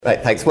Right,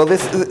 thanks. Well,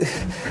 this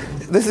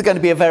is going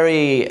to be a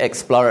very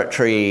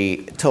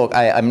exploratory talk.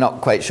 I'm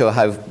not quite sure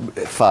how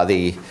far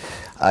the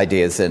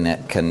ideas in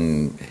it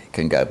can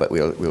go, but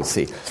we'll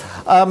see.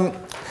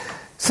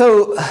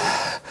 So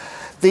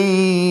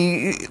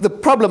the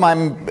problem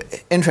I'm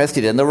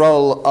interested in, the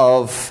role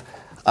of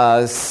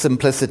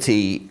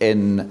simplicity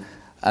in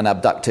an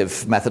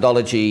abductive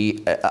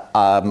methodology,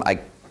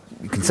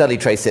 you can certainly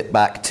trace it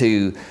back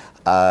to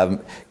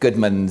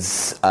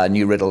Goodman's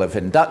new riddle of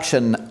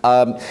induction.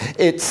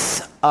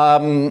 It's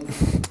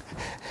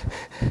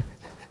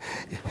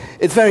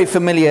very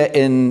familiar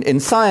in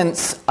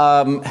science,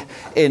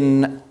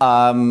 in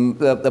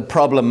the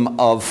problem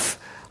of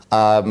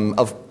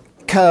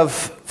curve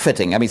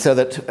fitting. I mean, so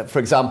that, for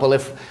example,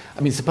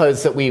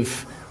 suppose that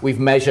we've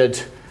measured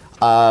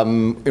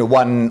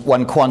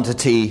one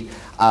quantity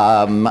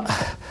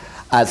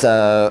as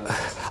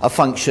a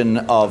function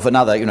of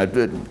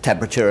another,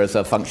 temperature as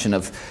a function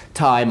of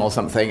time or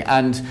something,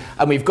 and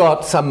we've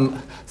got some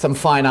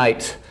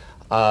finite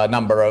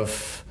number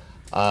of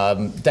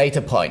data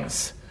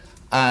points,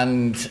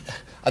 and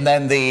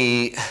then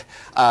the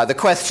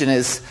question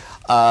is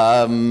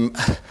how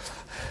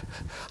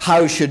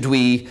should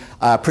we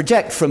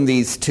project from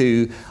these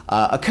to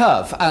a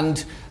curve?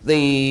 And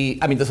the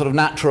sort of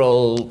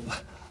natural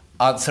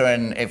answer,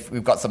 and if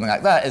we've got something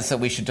like that, is that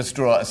we should just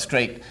draw a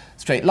straight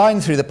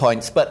line through the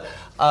points. But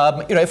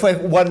if we're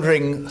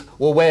wondering,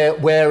 well,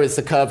 where is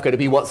the curve going to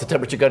be? What's the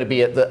temperature going to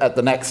be at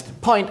the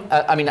next point?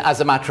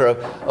 As a matter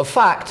of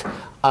fact,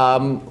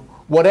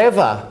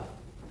 whatever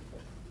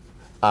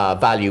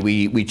value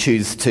we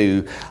choose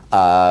to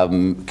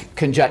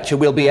conjecture,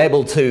 we'll be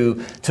able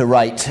to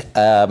write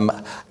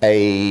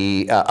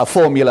a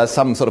formula,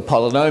 some sort of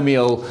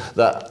polynomial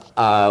that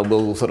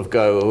will sort of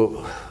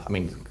go,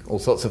 all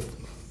sorts of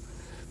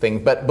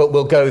thing, but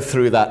we'll go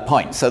through that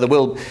point. So there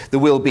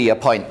will be a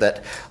point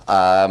that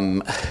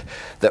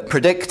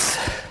predicts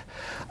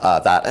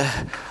that,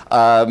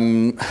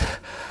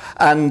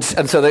 and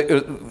so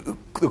the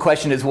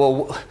question is,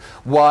 well,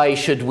 why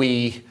should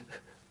we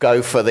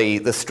go for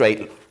the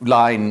straight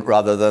line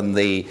rather than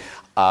the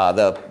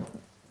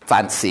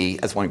fancy,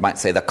 as one might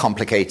say, the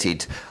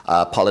complicated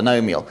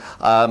polynomial?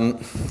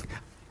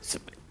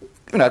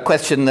 A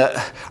question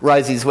that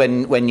rises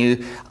when you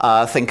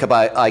think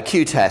about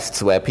IQ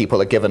tests, where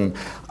people are given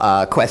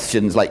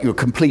questions like, you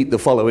complete the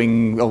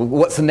following, or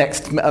what's the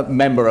next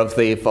member of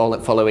the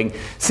following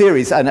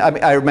series? And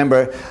I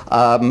remember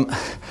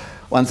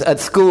once at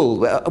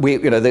school, we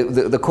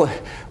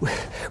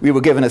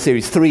were given a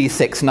series 3,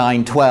 6,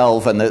 9,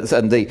 12, and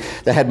the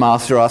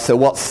headmaster asked, so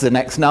what's the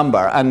next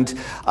number? And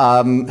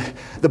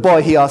the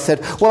boy he asked said,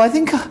 well, I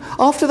think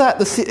after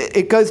that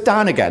it goes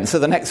down again, so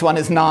the next one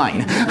is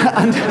 9.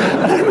 and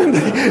I remember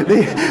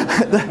the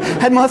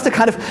headmaster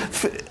kind of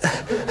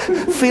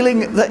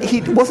feeling that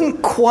he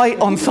wasn't quite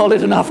on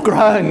solid enough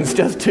grounds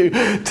just to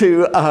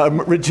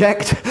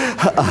reject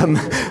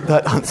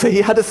that answer.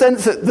 He had a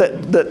sense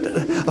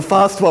that a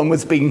fast one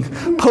was being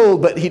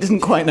pulled, but he didn't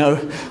quite know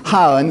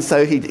how, and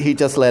so he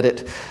just let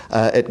it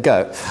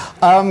go.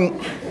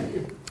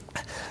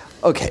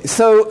 Okay,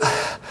 so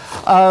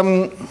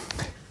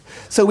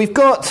we've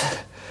got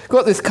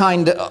this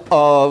kind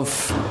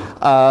of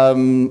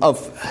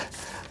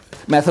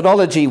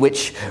methodology,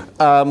 which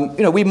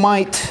we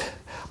might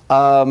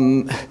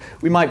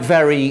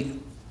very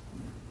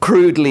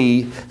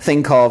crudely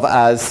think of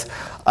as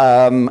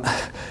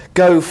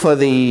go for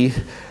the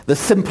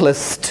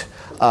simplest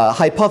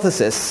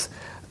hypothesis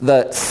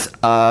that's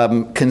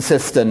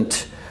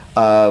consistent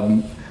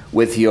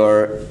with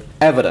your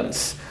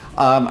evidence.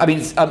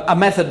 It's a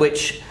method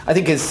which I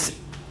think is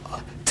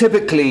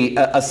typically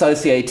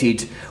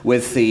associated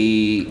with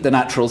the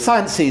natural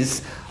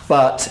sciences,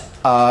 but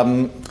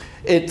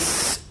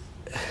it's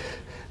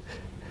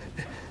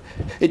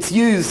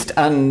used,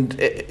 and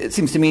it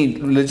seems to me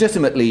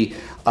legitimately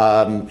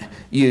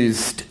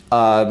used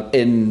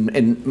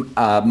in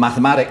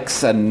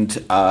mathematics and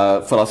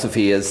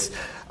philosophy as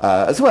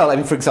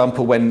well. For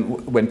example,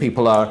 when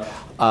people are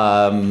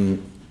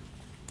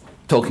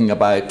talking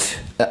about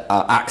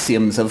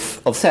axioms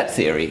of set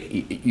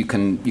theory, you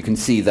can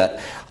see that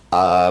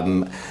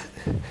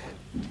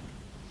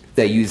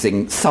they're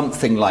using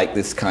something like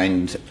this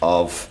kind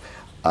of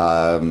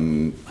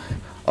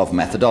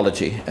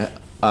methodology.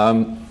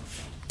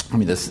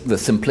 The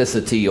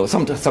simplicity, or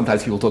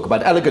sometimes people talk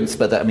about elegance,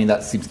 but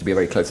that seems to be a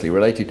very closely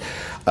related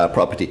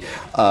property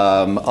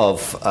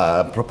of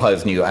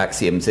proposed new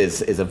axioms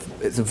is a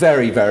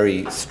very,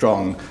 very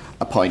strong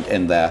point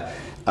in their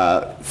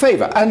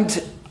favour.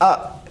 And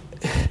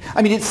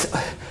it's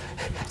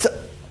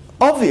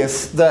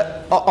obvious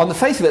that on the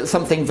face of it, there's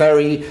something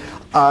very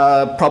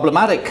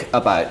problematic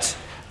about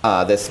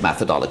this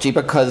methodology,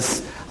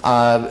 because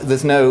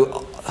there's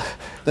no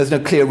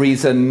clear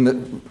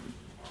reason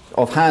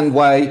offhand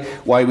why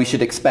we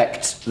should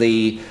expect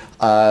the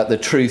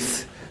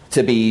truth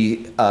to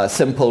be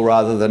simple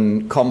rather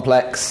than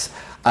complex,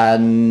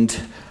 and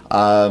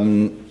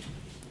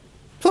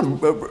sort of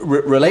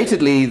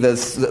relatedly,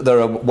 there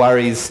are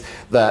worries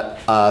that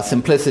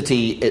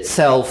simplicity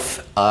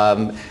itself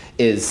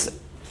is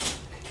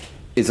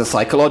a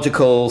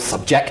psychological,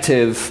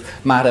 subjective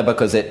matter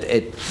because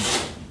it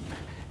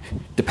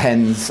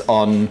depends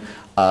on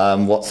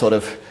what sort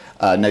of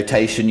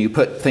notation you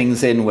put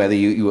things in, whether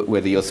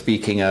you're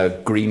speaking a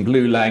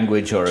green-blue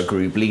language or a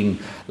Grubline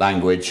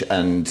language,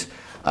 and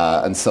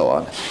so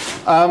on.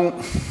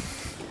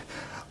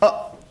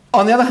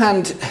 On the other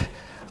hand,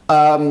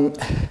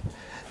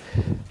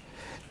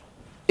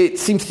 it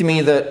seems to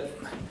me that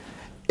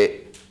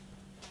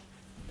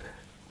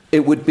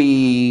it would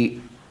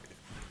be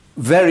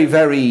very,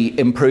 very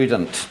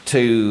imprudent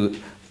to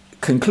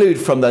conclude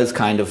from those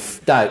kind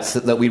of doubts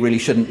that we really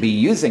shouldn't be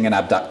using an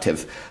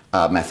abductive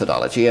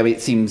methodology. I mean,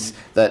 it seems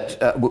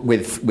that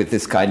with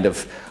this kind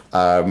of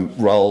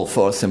role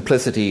for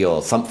simplicity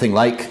or something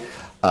like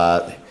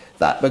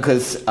that,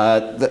 because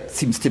that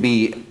seems to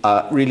be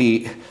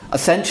really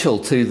essential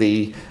to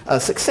the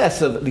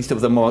success of at least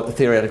of the more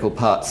theoretical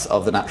parts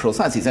of the natural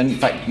sciences. And in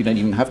fact, you don't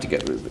even have to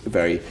get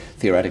very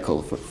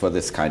theoretical for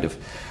this kind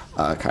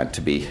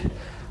to be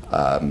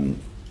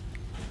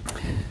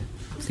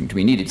seem to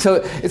be needed. So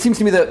it seems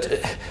to me that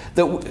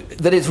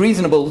it's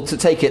reasonable to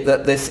take it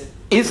that this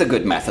is a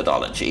good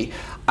methodology,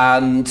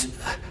 and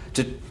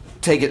to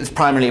take it as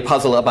primarily a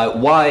puzzle about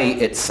why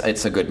it's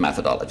a good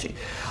methodology.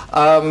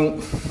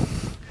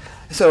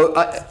 So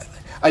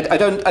I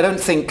don't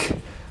think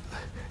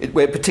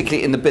we're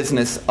particularly in the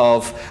business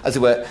of, as it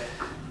were,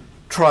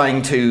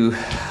 trying to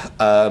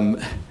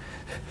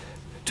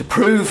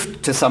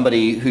prove to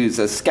somebody who's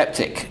a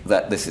skeptic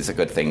that this is a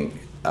good thing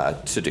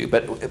to do.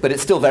 But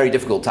it's still very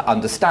difficult to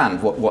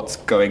understand what's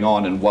going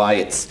on and why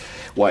it's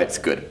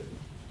good.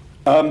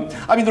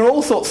 I mean, there are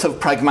all sorts of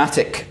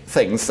pragmatic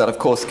things that, of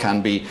course,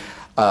 can be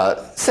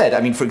said. I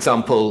mean, for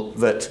example,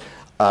 that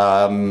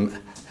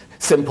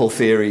simple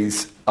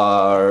theories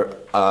are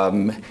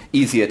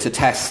easier to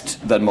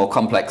test than more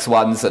complex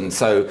ones, and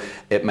so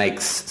it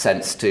makes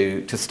sense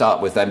to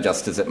start with them,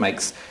 just as it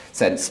makes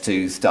sense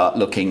to start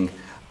looking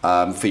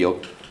for your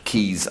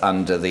keys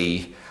under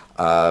the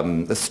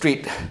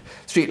street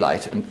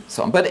light and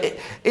so on. But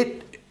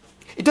it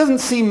doesn't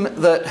seem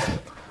that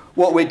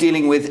what we're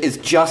dealing with is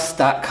just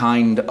that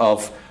kind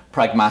of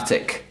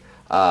pragmatic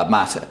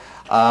matter.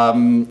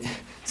 It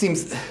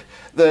seems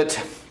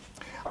that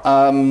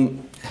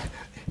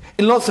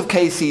in lots of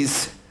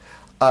cases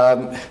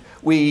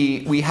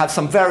we have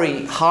some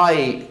very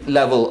high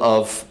level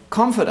of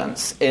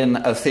confidence in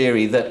a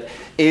theory that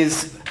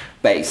is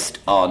based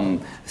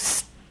on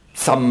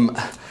some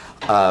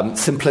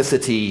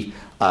simplicity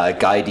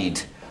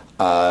guided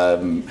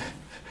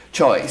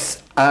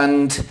choice,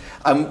 and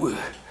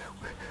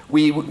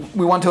we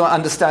want to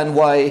understand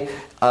why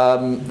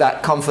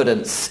that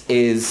confidence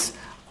is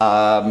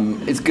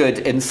good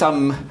in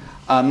some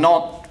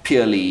not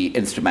purely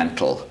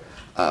instrumental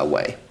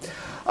way.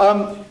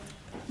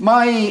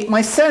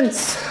 My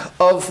sense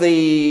of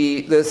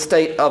the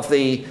state of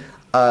the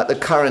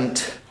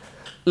current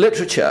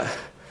literature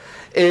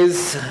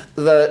is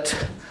that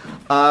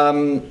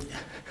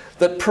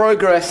that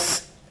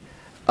progress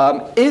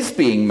is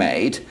being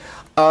made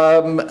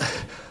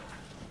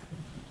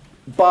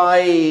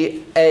by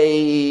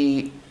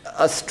a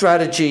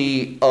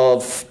strategy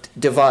of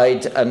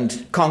divide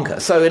and conquer.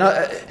 So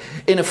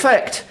in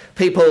effect,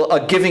 people are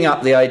giving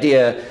up the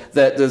idea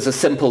that there's a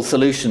simple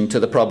solution to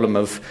the problem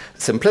of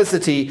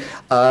simplicity.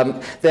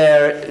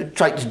 They're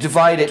trying to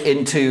divide it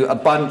into a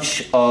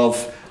bunch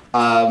of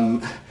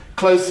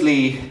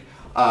closely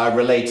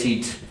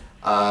related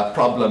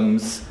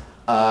problems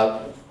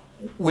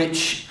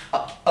which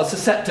are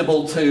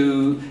susceptible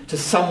to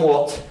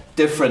somewhat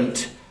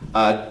different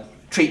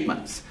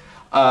treatments.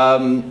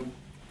 And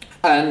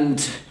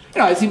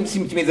it seems to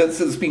me that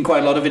there's been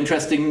quite a lot of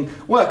interesting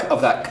work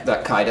of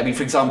that kind. I mean,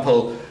 for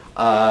example,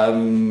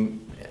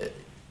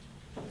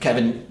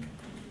 Kevin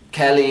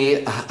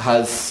Kelly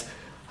has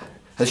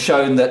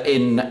shown that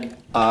in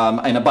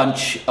a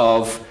bunch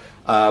of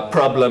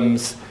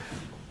problems,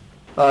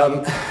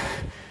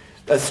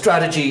 a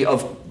strategy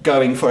of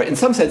going for, in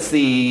some sense,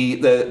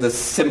 the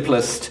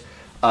simplest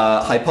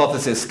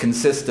hypothesis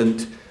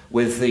consistent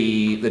with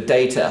the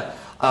data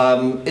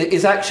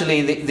is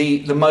actually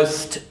the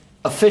most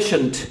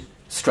efficient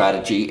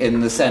strategy, in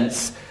the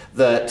sense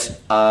that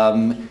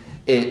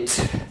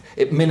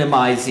it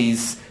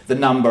minimizes the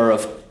number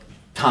of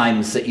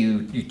times that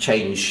you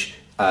change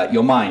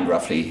your mind,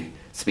 roughly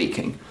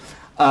speaking.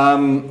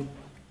 And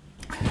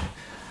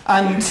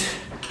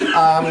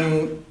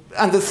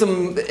there's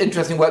some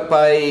interesting work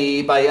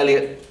by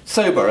Elliot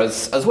Sober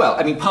as well.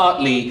 I mean,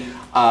 partly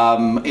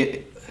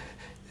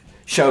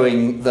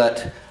showing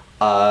that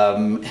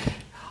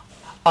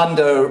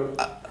under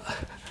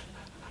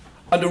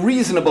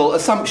reasonable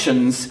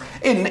assumptions,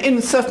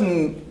 in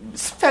certain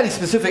fairly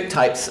specific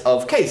types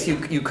of case,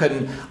 you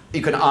can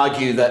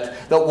argue that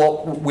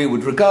what we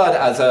would regard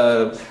as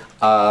a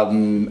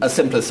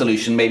simpler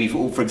solution, maybe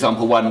for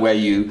example one where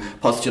you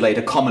postulate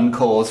a common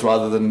cause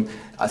rather than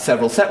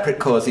several separate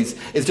causes,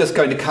 is just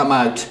going to come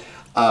out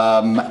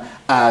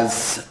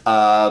as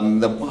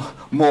the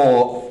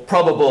more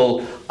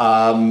probable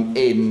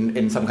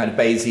in some kind of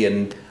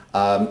Bayesian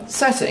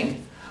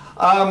setting.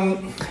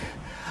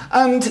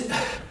 And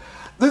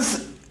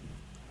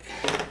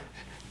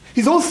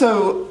he's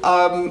also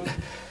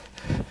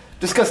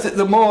discussed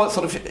the more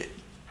sort of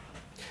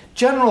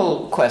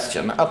general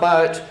question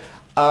about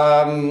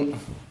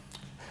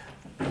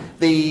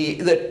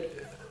the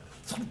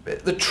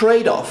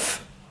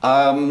trade-off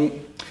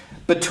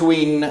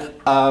between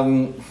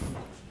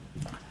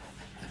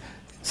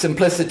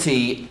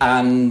simplicity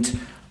and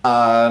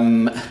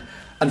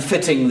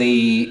fitting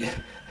the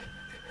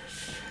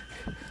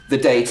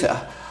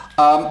data,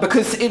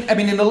 because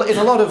in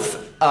a lot of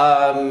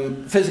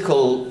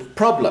physical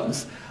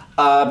problems,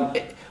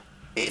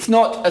 it's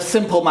not a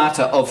simple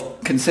matter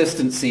of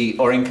consistency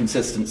or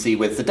inconsistency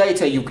with the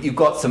data. You've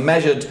got some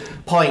measured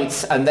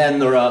points, and then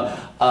there are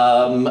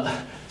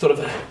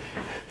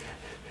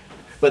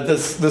but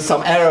there's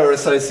some error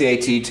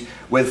associated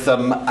with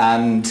them,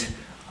 and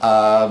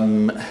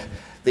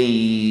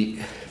it's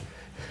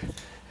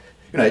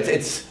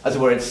as it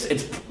were,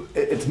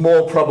 it's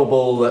more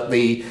probable that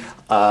the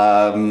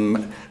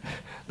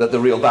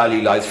real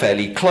value lies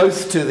fairly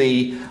close to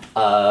the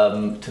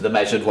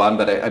measured one,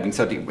 but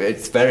certainly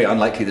it's very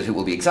unlikely that it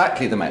will be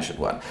exactly the measured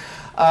one.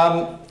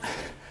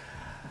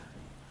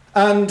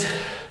 So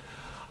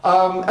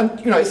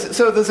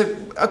there's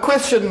a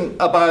question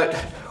about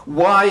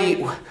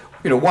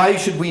why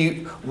should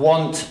we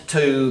want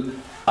to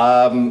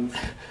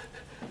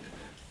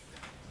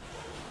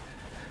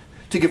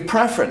give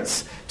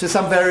preference to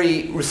some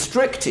very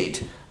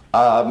restricted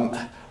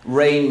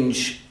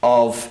range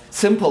of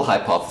simple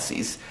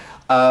hypotheses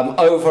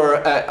over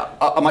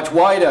a much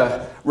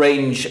wider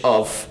range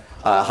of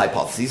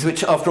hypotheses,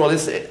 which, after all,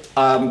 is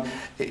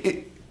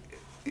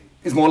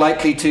more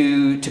likely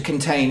to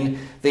contain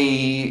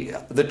the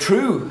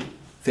true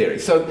theory.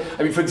 So,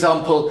 for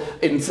example,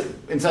 in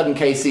certain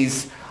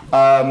cases,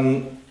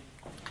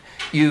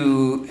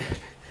 you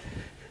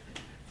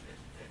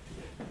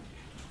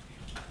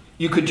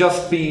could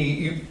just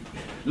be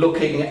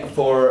looking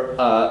for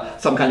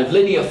some kind of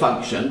linear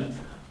function,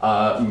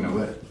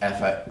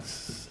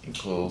 fx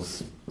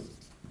equals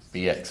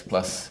bx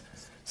plus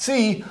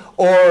c,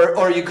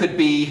 or you could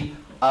be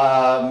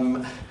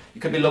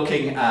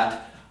looking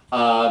at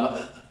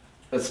a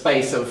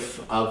space of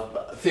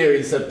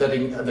theories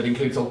that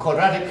includes all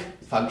quadratic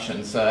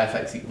functions. So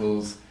fx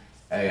equals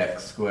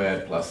ax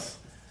squared plus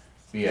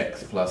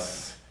bx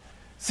plus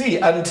c,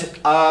 and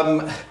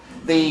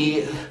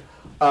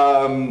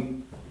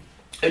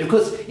of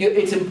course,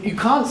 you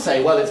can't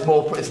say, well,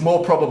 it's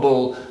more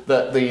probable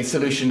that the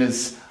solution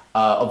is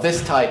of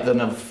this type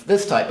than of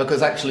this type,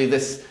 because actually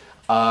this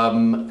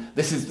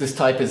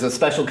type is a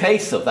special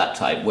case of that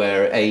type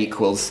where a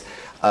equals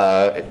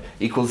 0.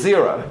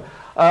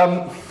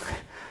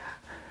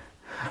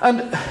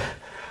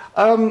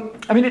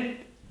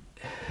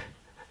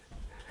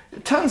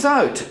 It turns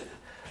out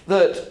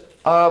that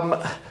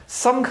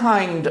some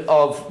kind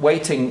of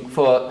waiting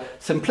for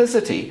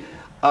simplicity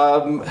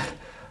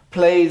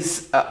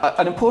plays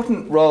an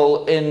important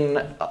role in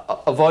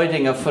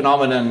avoiding a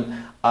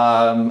phenomenon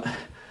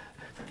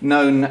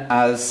known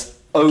as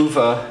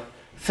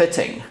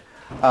overfitting,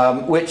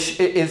 which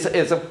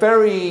is a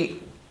very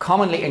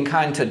commonly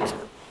encountered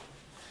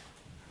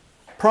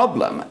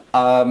problem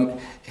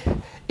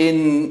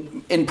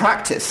in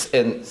practice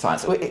in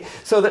science.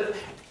 So that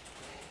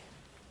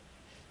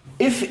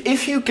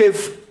if you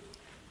give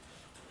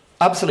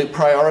absolute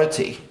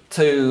priority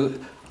to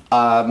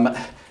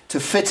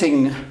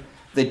fitting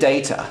the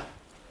data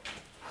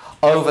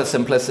over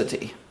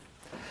simplicity,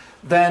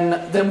 then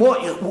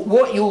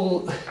what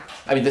you'll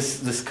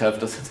this curve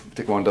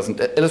doesn't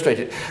illustrate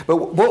it,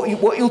 but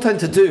what you'll tend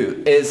to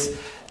do is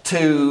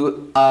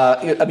to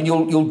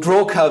you'll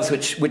draw curves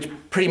which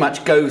pretty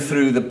much go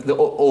through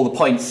all the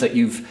points that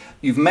you've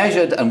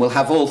measured, and will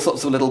have all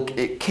sorts of little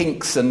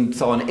kinks and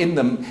so on in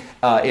them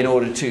in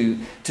order to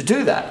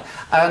do that,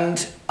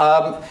 and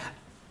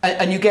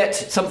you get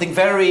something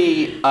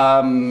very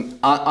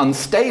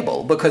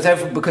unstable, because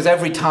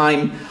every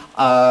time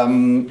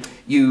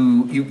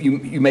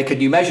you make a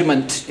new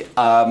measurement,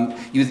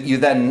 you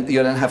then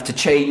have to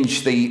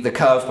change the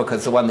curve,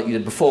 because the one that you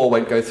did before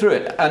won't go through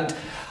it, and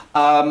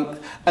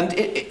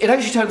it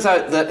actually turns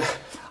out that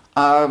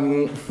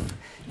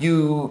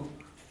you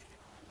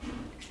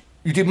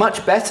do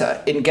much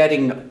better in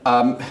getting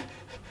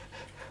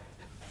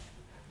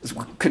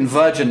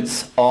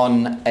convergence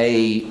on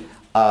a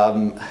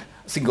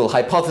single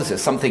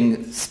hypothesis,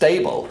 something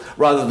stable,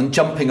 rather than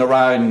jumping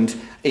around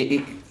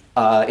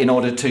in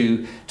order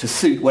to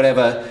suit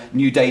whatever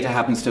new data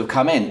happens to have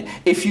come in.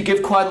 If you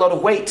give quite a lot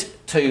of weight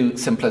to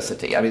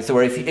simplicity, so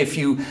if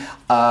you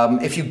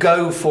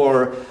go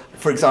for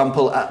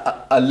example,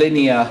 a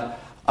linear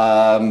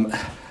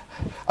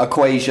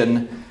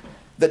equation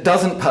that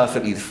doesn't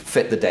perfectly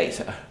fit the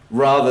data,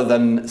 rather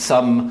than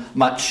some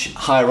much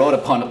higher order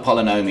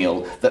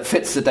polynomial that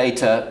fits the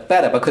data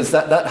better, because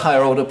that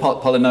higher order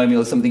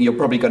polynomial is something you're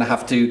probably going to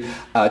have to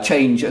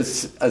change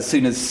as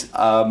soon as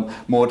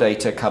more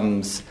data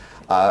comes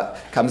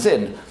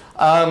in.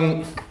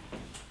 And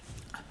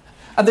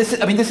this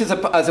is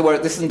as it were,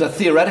 this isn't a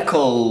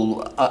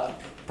theoretical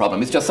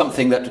problem. It's just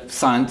something that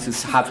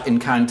scientists have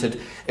encountered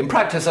in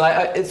practice,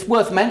 and it's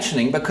worth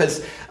mentioning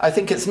because I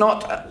think it's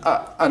not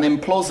an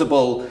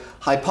implausible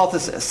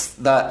hypothesis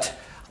that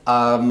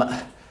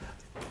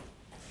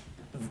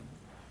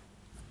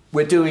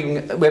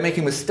we're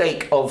making a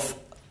mistake of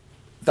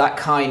that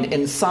kind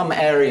in some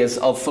areas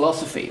of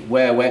philosophy,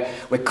 where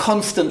we're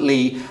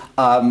constantly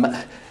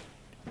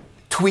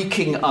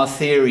tweaking our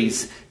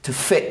theories to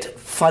fit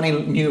funny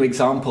new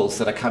examples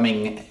that are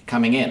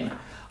coming in.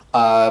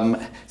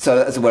 So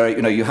as it were,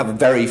 you have a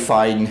very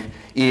fine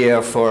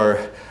ear for,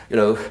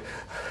 or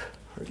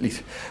at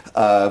least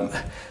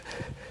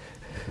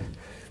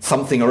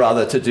something or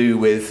other to do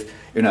with,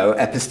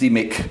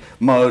 epistemic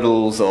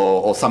modals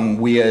or some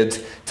weird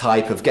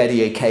type of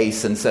Gettier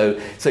case, and so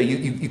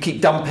you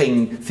keep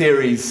dumping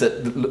theories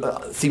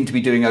that seem to be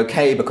doing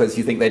okay because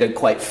you think they don't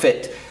quite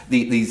fit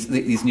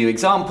these new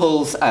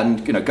examples,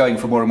 and going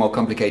for more and more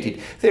complicated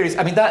theories.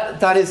 I mean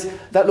that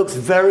looks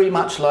very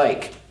much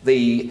like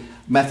the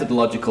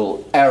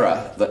methodological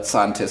error that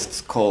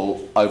scientists call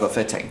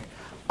overfitting.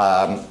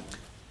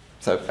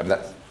 So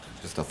that's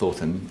just a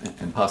thought in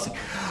passing.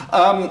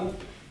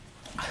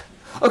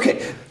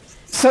 Okay,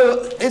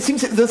 so it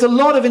seems that there's a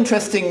lot of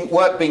interesting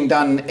work being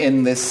done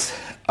in this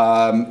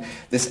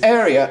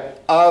area.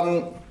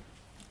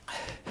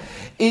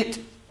 It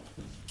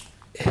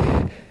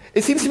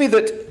seems to me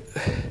that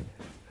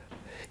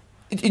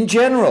in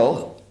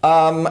general,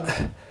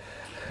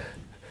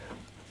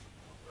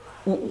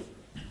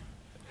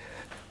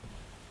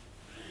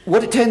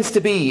 what it tends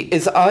to be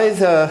is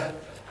either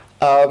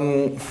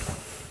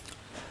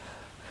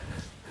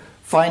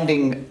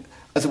finding,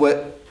 as it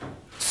were,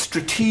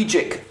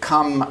 strategic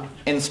come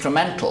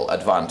instrumental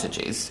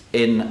advantages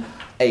in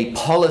a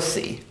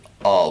policy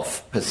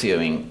of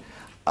pursuing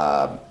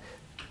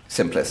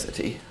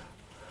simplicity,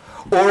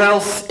 or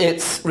else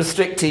it's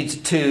restricted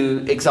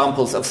to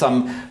examples of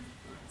some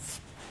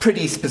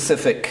pretty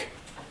specific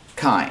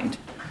kind.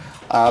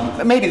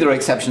 Maybe there are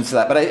exceptions to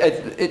that, but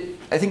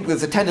I think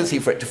there's a tendency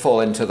for it to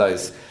fall into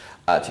those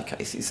two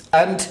cases.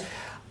 And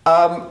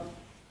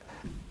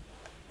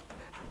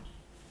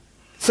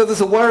so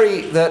there's a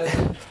worry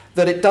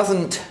that it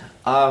doesn't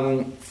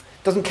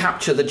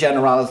capture the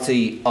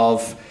generality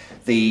of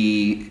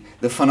the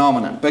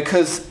phenomenon,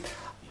 because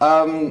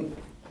and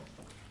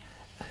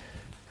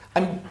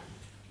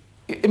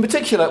in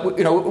particular,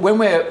 when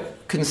we're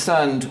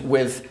concerned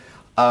with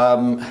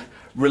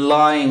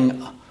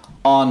relying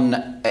on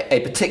a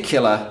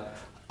particular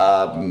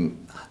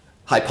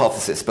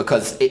hypothesis,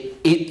 because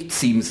it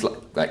seems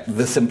like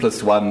the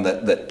simplest one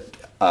that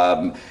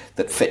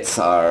fits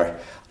our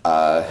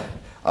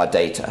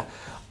data.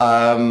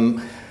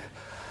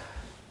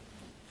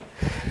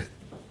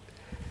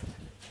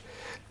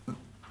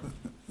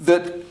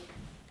 That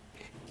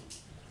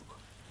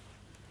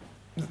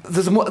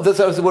there's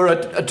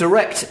a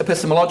direct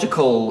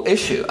epistemological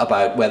issue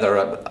about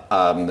whether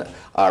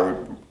our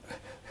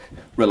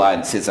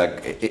reliance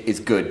is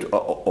good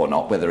or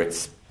not, whether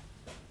it's,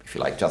 if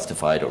you like,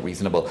 justified or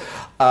reasonable.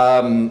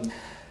 That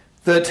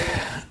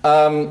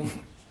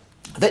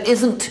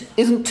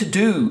isn't to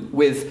do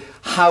with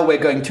how we're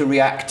going to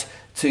react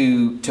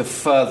to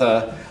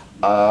further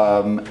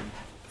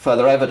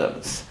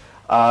evidence.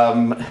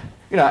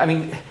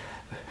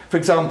 For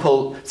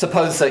example,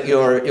 suppose that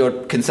you're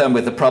concerned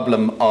with the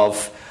problem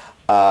of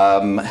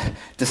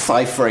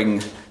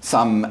deciphering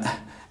some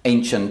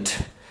ancient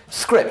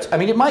script. I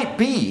mean, it might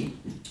be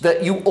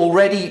that you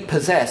already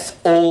possess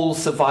all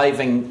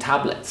surviving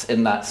tablets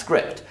in that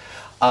script.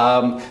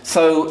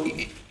 So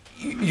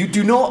you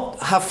do not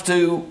have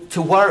to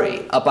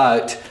worry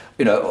about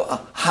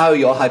how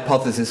your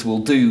hypothesis will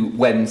do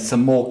when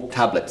some more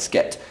tablets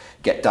get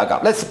dug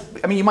up.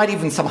 You might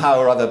even somehow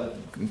or other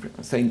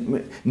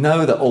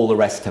know that all the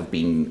rest have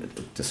been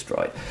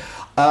destroyed.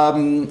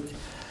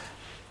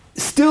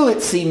 Still,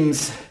 it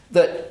seems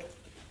that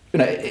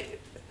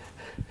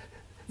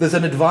there's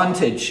an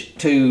advantage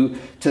to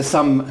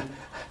some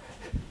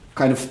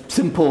kind of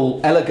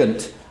simple,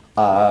 elegant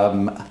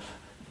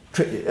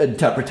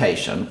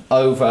interpretation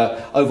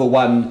over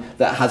one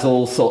that has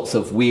all sorts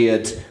of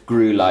weird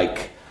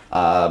GRU-like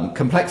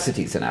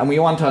complexities in it, and we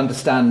want to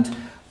understand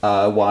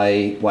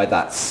why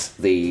that's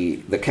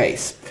the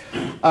case.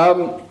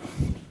 And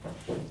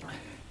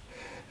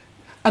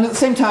at the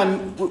same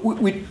time,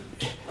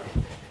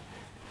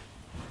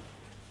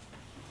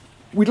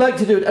 we'd like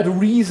to do it at a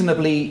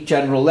reasonably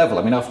general level.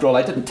 I mean, after all,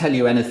 I didn't tell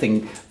you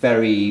anything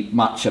very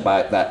much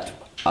about that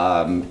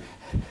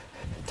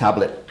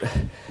tablet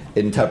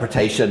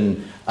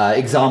interpretation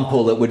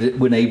example that would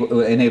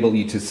enable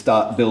you to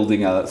start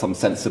building some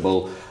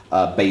sensible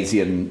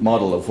Bayesian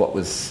model of what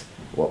was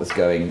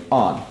going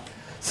on.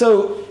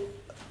 So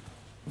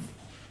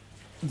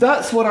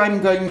that's what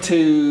I'm going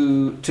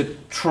to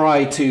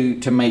try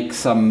to make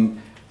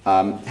some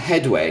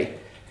headway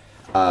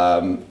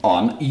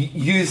on,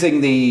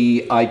 using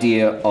the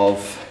idea of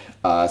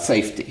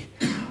safety.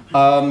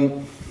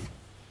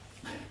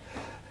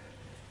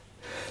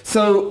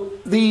 So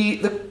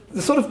the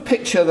sort of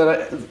picture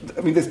that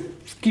the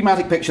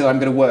schematic picture that I'm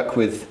going to work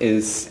with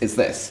is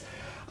this.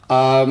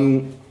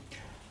 I'm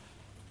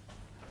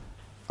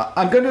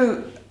going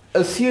to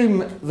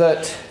assume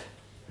that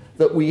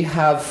we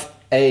have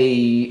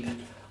a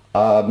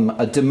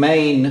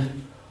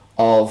domain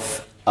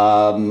of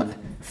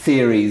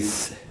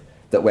theories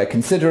that we're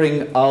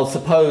considering. I'll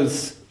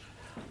suppose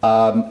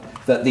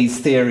that these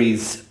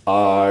theories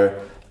are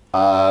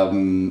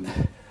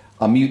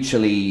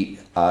mutually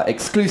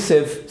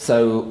exclusive.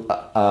 So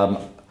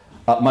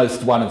at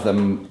most one of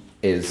them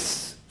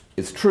is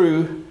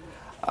true.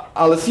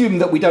 I'll assume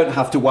that we don't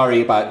have to worry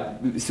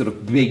about sort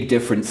of big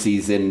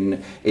differences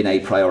in a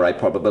priori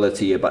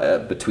probability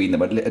between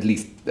them. At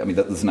least, I mean,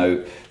 that there's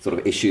no sort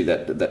of issue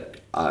that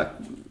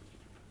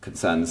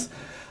concerns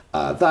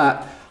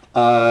that.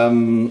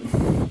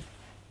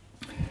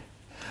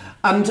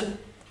 And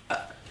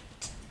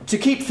to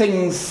keep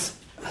things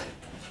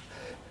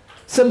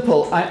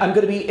simple, I'm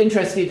going to be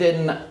interested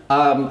in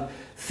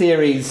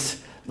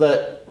theories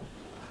that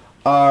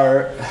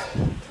are...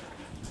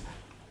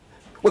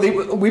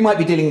 Well, we might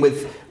be dealing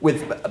with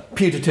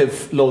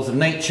putative laws of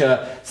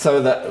nature,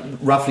 so that,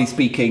 roughly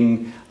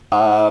speaking,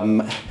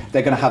 they're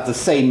going to have the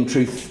same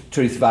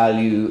truth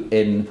value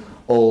in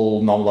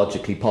all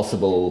non-logically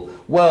possible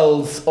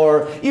worlds,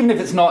 or even if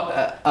it's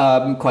not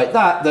quite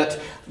that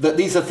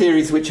these are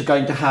theories which are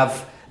going to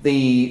have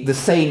the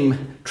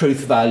same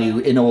truth value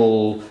in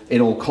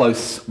all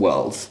close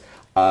worlds.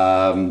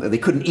 They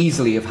couldn't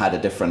easily have had a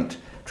different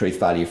truth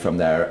value from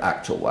their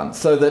actual one,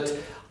 so that.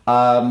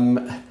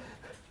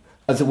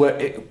 As it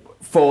were,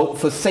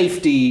 for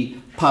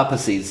safety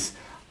purposes,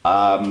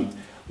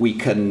 we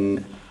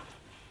can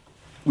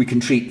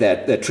treat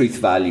their truth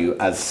value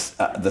as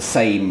the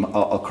same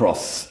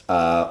across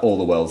all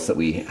the worlds that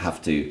we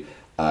have to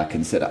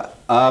consider.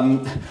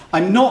 I'm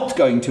not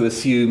going to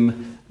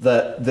assume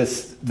that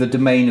the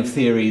domain of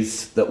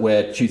theories that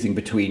we're choosing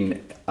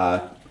between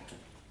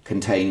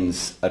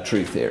contains a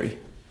true theory.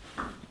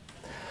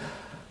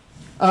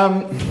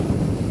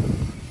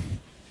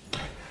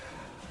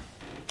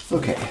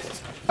 Okay.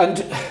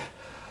 And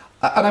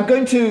I'm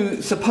going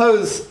to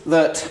suppose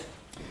that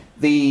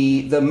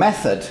the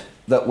method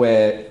that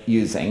we're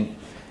using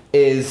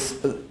is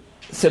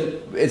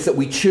that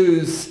we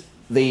choose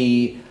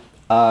the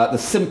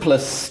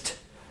simplest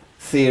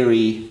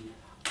theory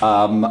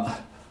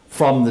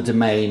from the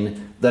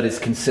domain that is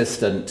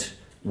consistent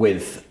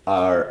with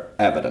our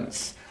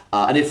evidence.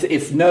 And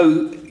if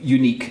no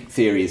unique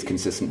theory is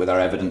consistent with our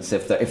evidence,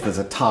 if there's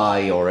a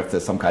tie or if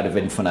there's some kind of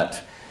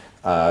infinite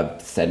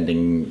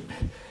descending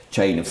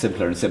chain of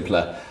simpler and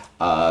simpler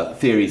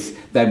theories,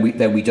 then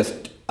we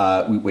just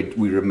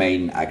we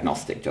remain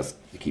agnostic, just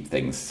to keep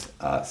things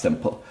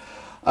simple.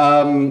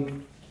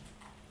 And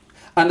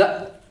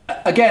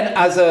again,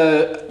 as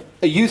a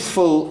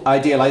useful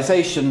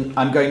idealization,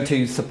 I'm going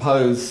to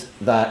suppose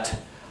that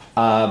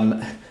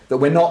that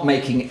we're not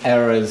making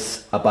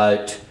errors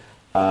about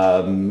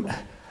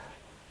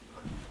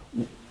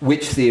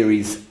which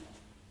theories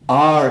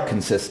are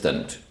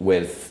consistent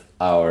with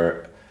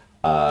our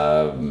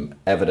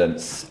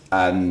evidence,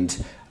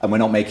 and we're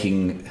not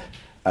making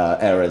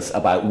errors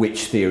about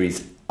which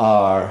theories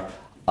are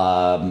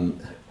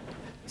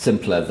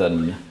simpler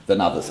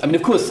than others. I mean,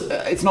 of course,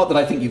 it's not that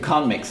I think you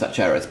can't make such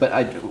errors, but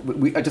I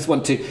just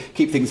want to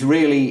keep things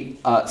really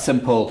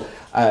simple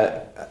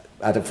at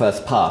a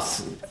first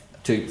pass,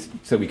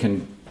 so we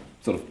can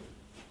sort of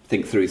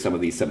think through some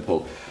of these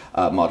simple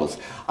models.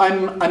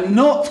 I'm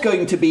not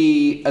going to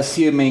be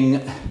assuming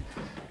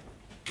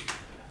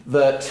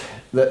that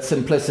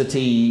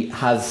simplicity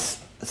has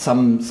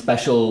some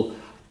special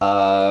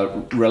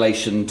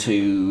relation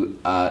to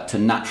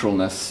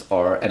naturalness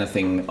or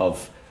anything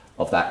of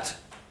that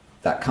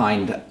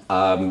kind.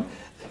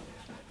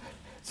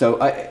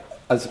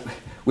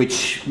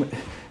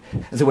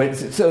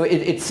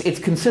 It's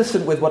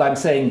consistent with what I'm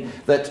saying,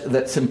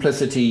 that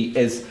simplicity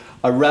is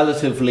a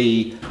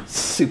relatively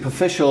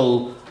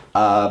superficial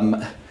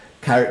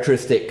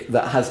characteristic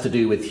that has to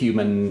do with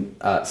human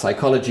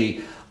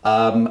psychology.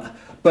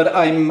 But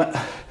I'm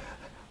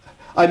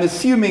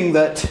assuming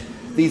that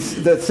the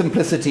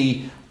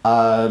simplicity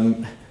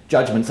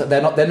judgments,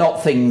 they're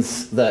not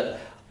things that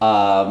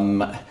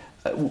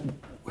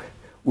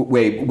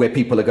where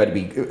people are going to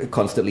be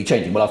constantly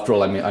changing. Well, after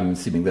all, I'm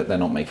assuming that they're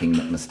not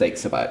making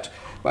mistakes about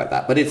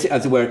that. But it's,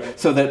 as it were,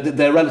 so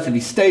they're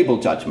relatively stable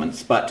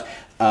judgments. But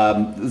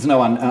there's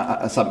no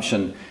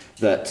assumption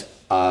that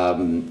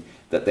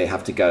that they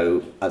have to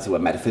go, as it were,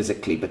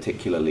 metaphysically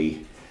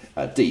particularly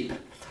deep.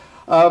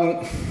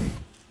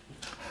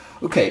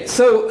 Okay,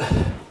 so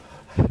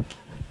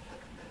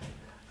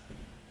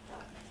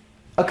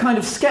a kind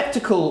of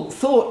skeptical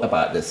thought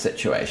about this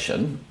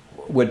situation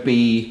would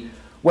be,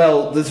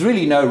 well, there's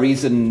really no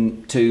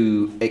reason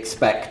to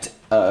expect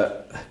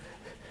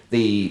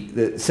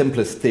the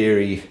simplest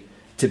theory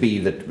to be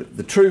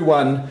the true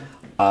one,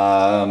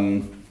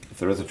 if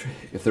there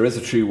is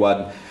a true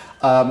one.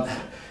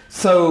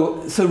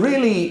 So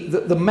really,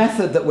 the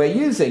method that we're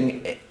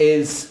using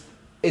is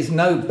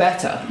no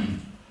better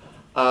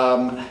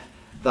than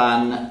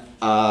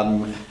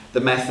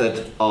the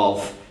method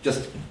of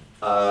just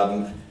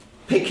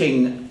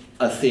picking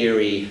a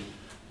theory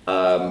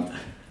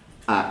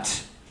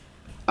at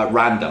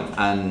random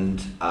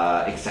and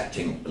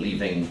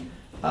believing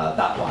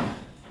that one.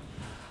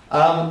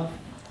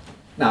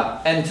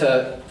 Now,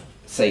 enter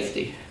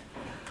safety.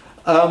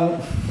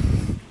 And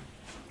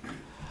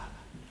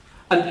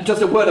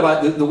just a word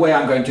about the way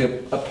I'm going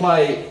to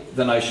apply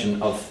the notion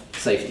of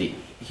safety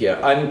here.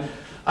 I'm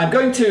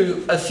going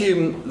to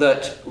assume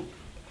that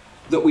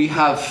we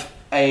have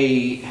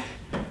a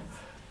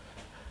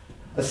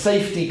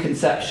safety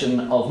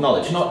conception of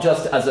knowledge, not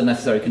just as a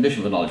necessary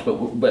condition for knowledge,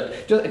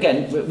 but just,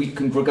 again, we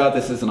can regard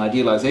this as an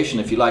idealization,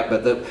 if you like,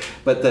 but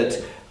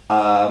that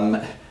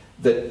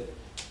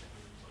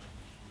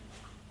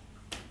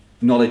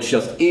knowledge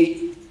just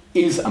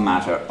is a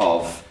matter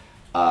of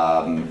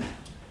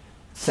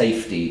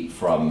safety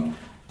from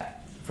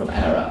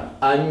error.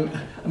 I'm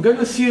going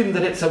to assume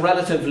that it's a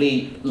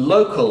relatively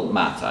local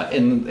matter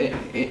in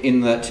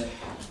that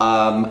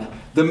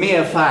the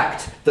mere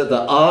fact that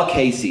there are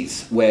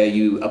cases where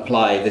you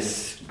apply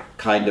this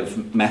kind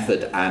of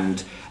method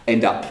and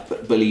end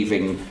up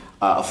believing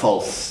a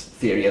false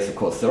theory, as of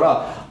course there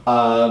are,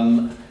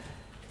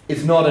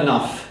 is not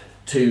enough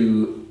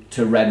to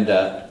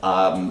render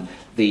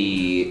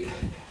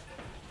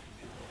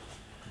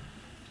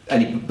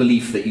any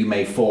belief that you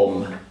may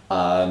form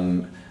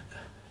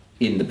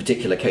in the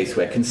particular case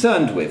we're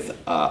concerned with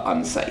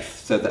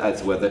unsafe. So that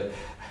as whether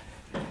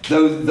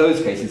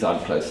those cases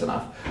aren't close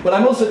enough. But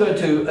I'm also going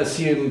to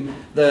assume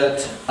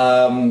that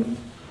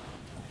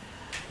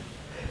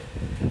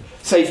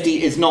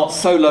safety is not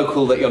so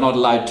local that you're not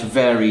allowed to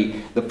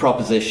vary the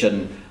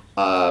proposition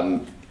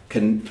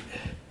concerned,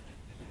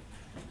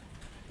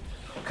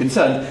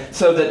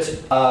 so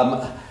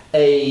that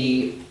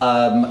a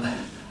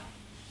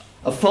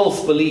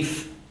false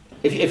belief,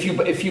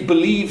 if you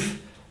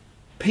believe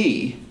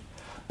P,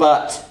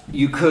 but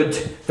you could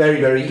very,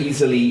 very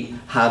easily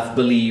have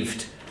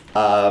believed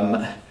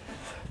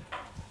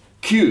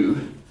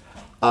Q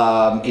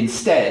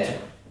instead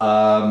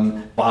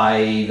by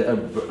a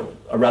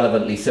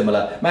relevantly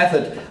similar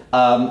method,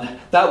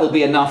 that will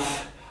be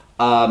enough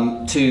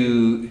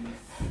to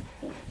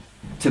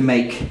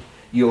make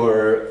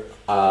your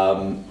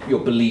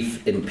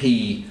belief in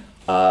P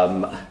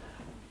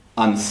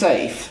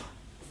unsafe,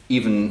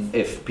 even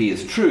if P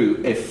is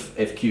true,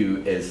 if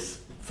Q is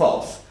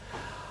false.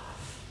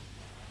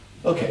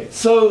 Okay,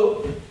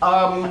 so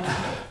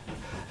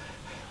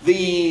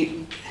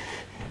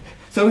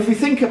so if you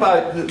think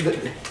about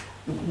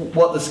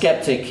what the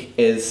skeptic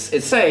is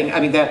saying,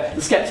 I mean,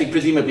 the skeptic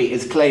presumably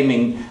is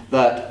claiming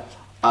that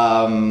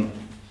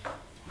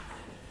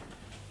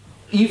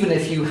even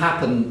if you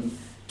happen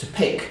to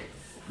pick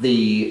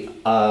the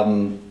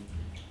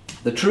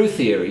true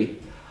theory,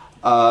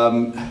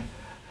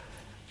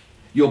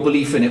 your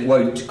belief in it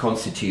won't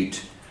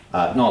constitute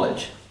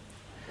knowledge.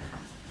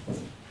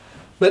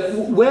 But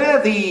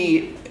where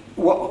the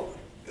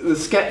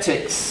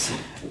skeptic's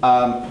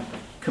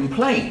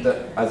complaint,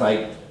 that as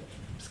I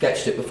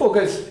sketched it before,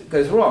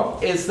 goes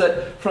wrong, is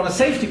that from a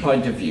safety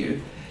point of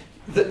view,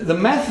 the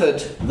method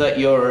that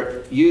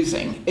you're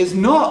using is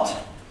not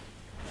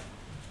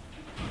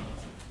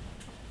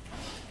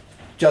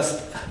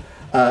just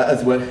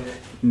as we're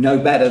no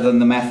better than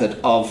the method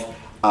of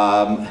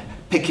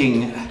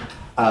picking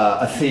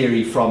a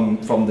theory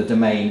from the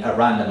domain at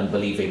random and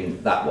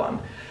believing that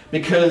one,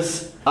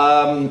 because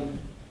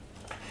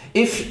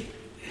if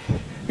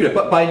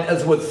but by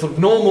as with sort of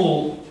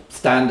normal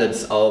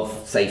standards of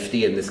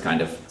safety in this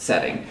kind of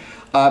setting,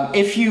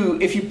 if you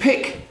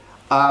pick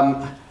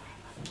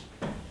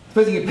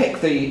suppose you pick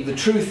the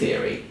true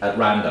theory at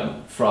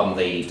random from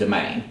the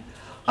domain,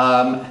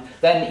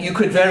 then you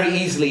could very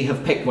easily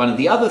have picked one of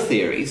the other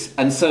theories,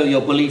 and so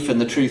your belief in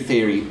the true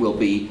theory will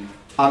be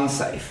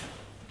unsafe.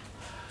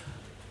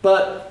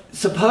 But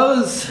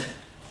suppose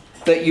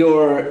that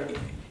you're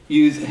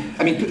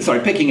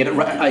picking it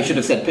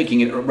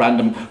at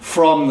random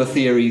from the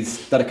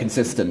theories that are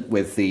consistent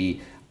with the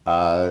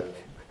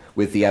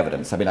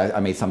evidence. I mean, I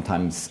may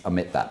sometimes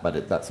omit that,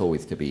 but that's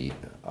always to be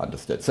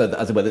understood. So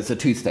as well, it's a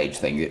two-stage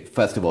thing.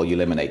 First of all, you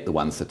eliminate the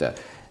ones that are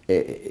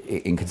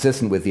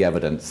inconsistent with the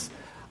evidence.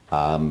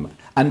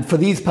 And for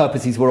these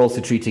purposes, we're also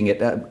treating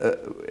it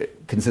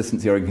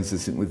consistency or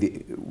inconsistent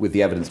with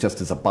the evidence just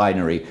as a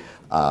binary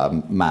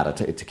matter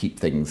to keep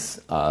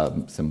things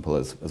simple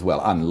as well,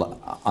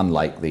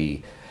 unlike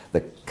the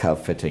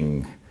curve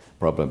fitting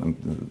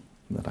problem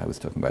that I was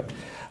talking about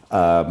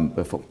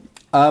before.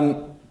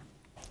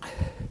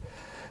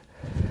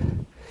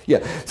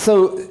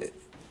 So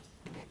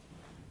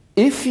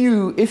if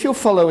you're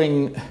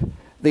following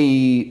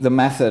the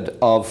method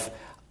of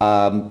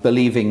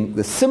believing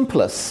the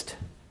simplest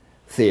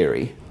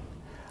theory,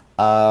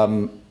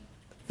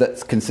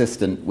 that's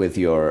consistent with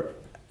your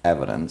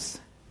evidence,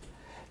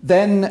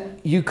 then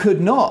you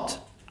could not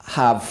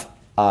have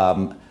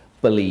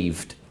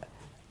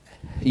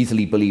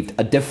easily believed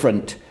a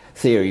different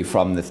theory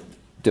from this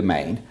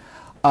domain,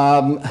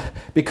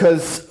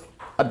 because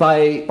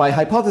by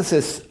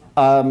hypothesis,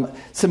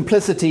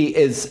 simplicity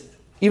is,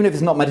 even if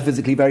it's not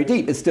metaphysically very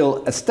deep, it's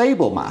still a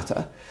stable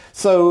matter.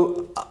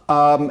 So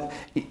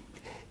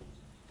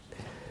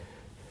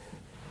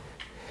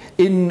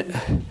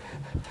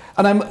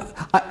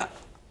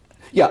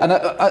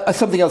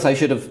something else I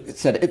should have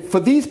said. For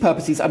these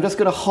purposes, I'm just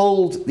going to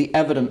hold the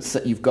evidence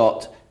that you've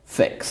got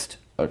fixed.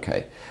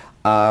 Okay.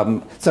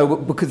 So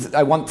because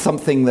I want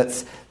something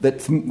that's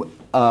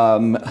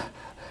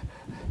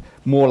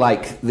more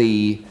like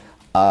the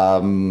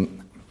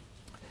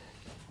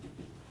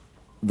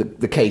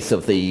case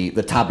of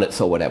the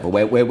tablets or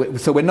whatever,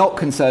 so we're not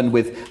concerned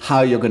with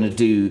how you're going to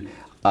do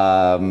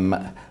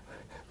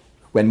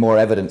when more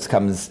evidence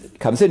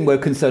comes in. We're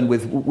concerned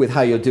with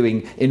how you're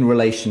doing in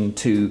relation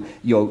to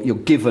your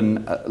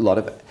given lot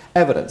of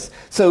evidence.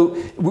 So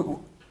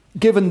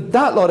given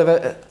that lot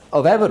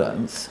of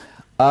evidence,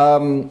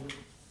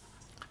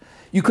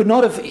 you could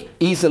not have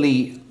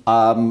easily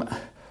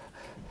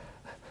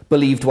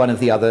believed one of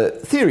the other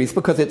theories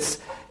because it's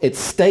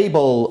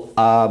stable,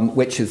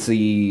 which is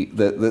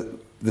the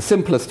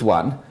simplest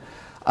one,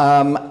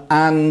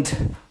 and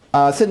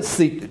since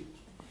the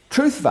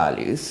truth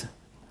values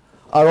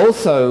are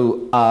also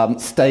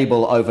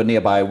stable over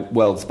nearby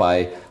worlds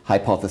by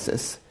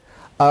hypothesis,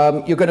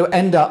 you're going to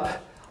end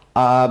up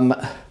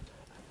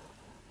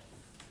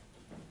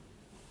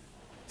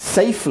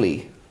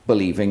safely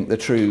believing the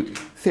true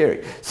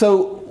theory.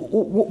 So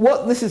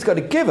what this is going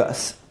to give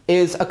us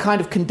is a kind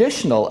of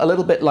conditional, a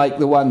little bit like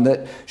the one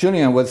that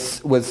Julien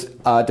was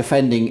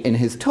defending in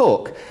his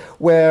talk,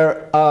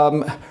 where,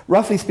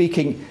 roughly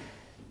speaking,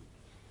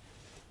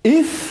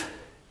 if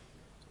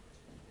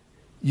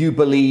you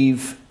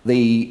believe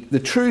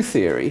the true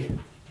theory,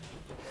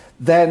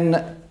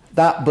 then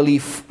that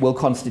belief will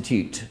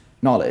constitute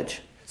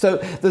knowledge. So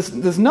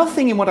there's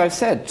nothing in what I've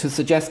said to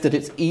suggest that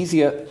it's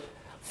easier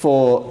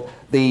for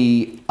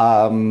the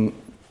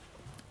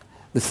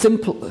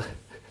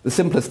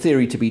simplest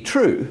theory to be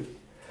true,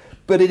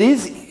 but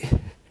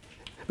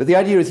the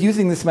idea is,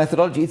 using this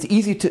methodology, it's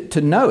easy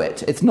to know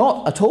it. It's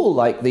not at all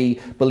like the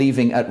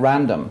believing at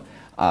random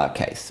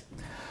case.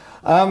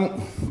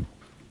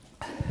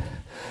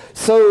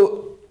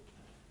 So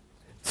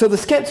the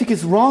skeptic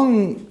is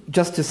wrong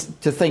just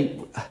to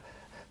think,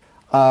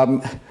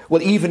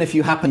 well, even if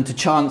you happen to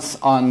chance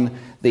on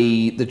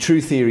the true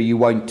theory, you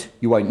won't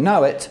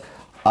know it,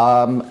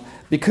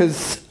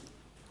 because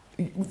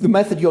the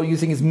method you're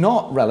using is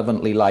not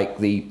relevantly like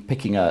the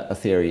picking a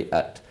theory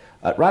at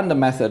random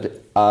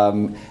method.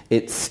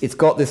 It's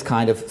got this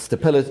kind of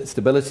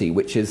stability,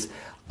 which is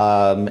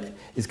going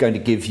to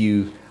give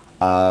you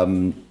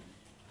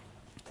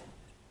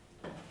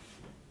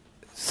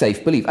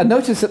safe belief. And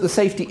notice that the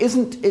safety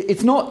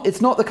it's not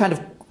the kind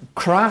of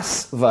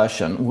crass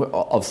version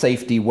of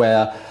safety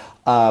where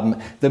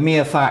the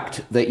mere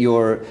fact that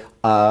you're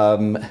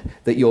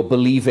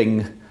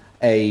believing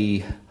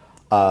a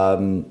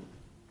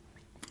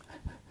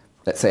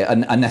let's say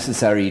a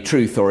necessary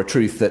truth, or a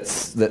truth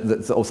that's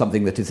or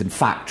something that is in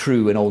fact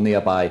true in all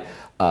nearby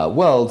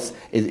worlds,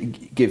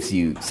 it gives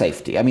you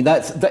safety. I mean,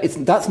 that's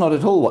not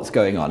at all what's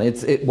going on.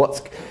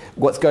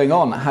 What's going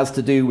on has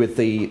to do with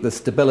the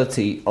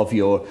stability of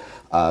your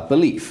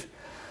belief.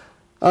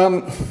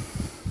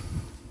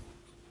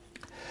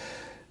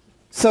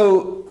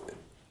 So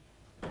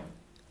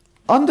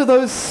under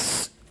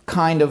those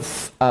kind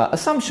of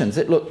assumptions,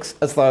 it looks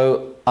as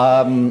though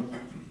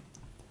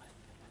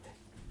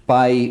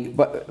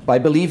by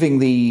believing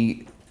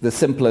the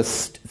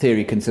simplest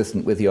theory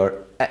consistent with your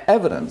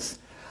evidence,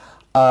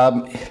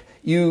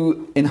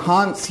 you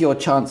enhance your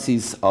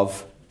chances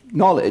of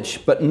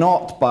knowledge, but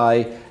not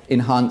by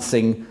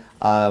enhancing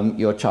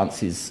your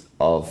chances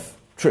of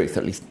truth.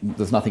 At least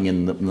there's nothing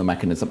in the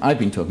mechanism I've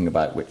been talking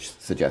about which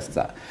suggests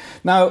that.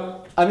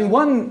 Now, I mean,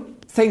 one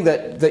thing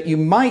that you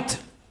might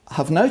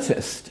have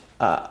noticed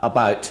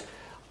about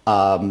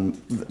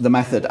the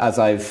method as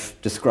I've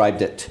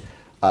described it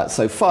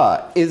so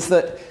far is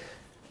that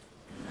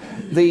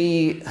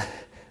the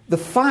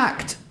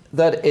fact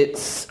that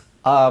it's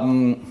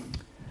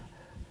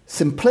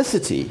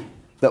simplicity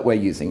that we're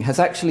using has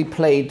actually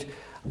played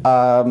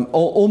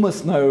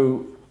almost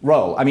no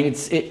role. I mean,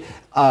 it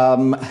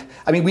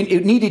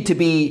needed to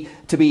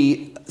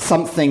be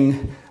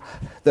something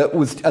that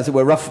was, as it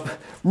were,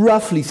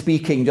 roughly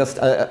speaking, just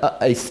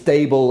a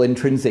stable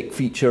intrinsic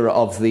feature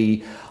of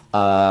the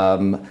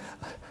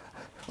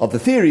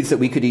theories that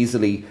we could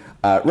easily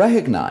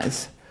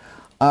recognize.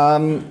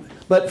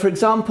 But for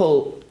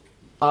example,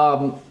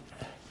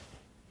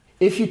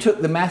 if you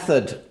took the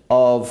method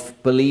of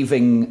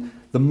believing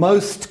the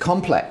most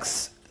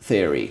complex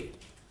theory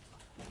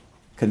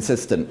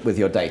consistent with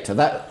your data,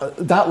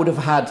 that would have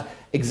had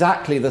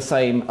exactly the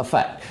same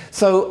effect.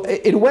 So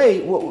in a way,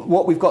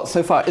 what we've got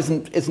so far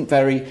isn't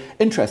very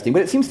interesting.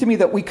 But it seems to me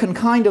that we can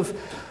kind of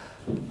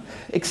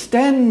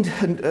extend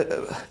and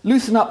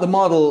loosen up the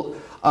model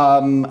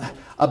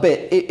a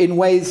bit in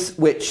ways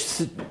which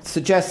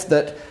suggest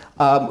that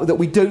that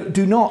we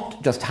do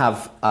not just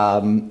have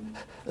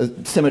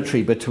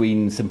symmetry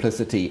between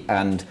simplicity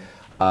and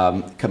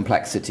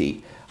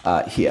complexity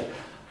here.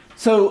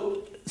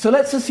 So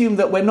let's assume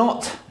that we're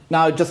not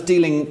now just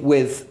dealing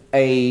with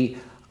a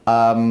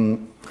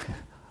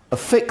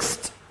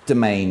fixed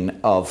domain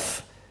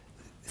of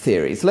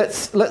theories.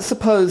 Let's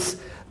suppose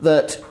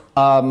that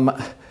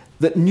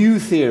that new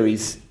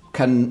theories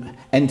can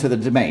enter the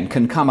domain,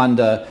 can come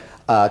under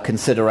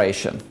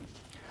consideration.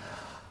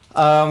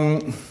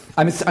 I'm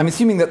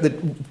assuming that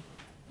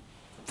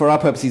for our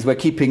purposes we're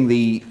keeping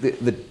the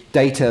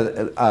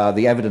data,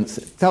 the evidence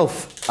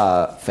itself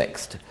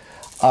fixed,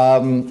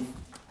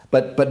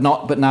 but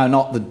now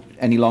not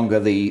any longer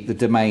the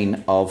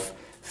domain of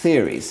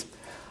theories.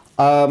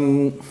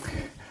 And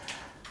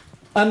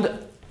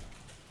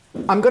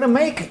I'm going to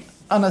make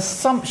an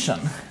assumption.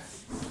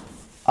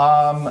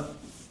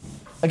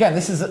 Again,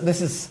 this is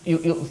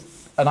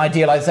an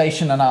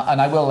idealization, and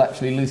I will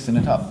actually loosen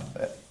it up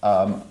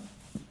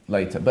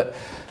later. But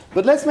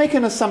let's make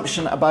an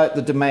assumption about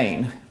the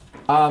domain,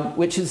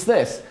 which is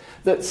this: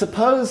 that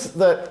suppose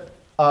that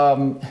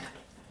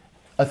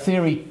a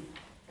theory,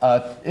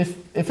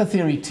 if a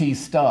theory T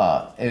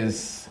star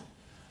is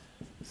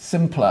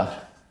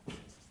simpler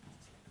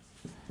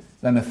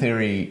than a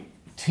theory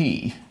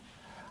T,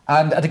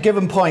 and at a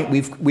given point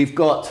we've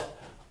got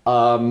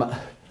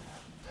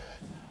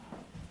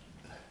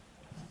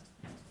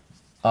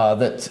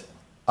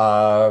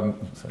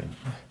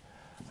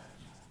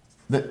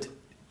that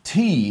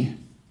T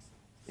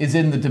is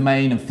in the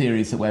domain of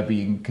theories that we're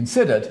being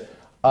considered,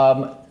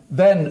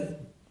 then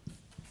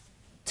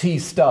T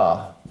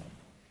star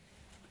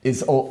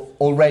is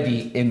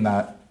already in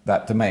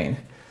that domain.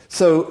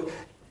 So,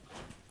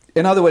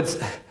 in other words,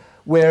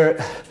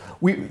 the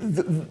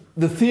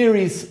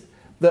theories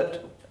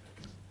that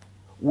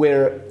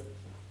we're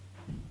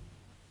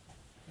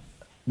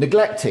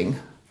neglecting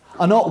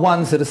are not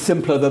ones that are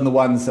simpler than the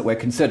ones that we're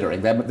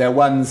considering. They're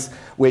ones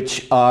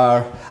which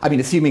are,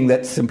 assuming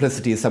that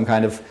simplicity is some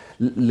kind of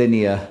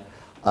linear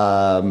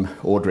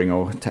ordering,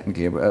 or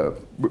technically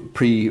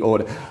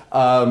pre-order,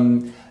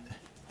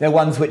 they're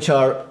ones which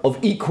are of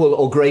equal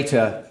or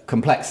greater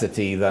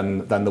complexity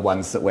than the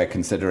ones that we're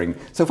considering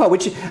so far.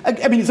 Which,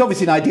 it's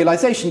obviously an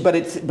idealization, but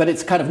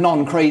it's kind of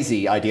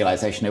non-crazy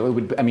idealization. It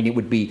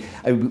would be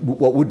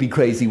what would be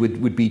crazy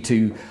would be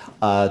to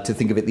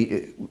think of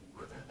it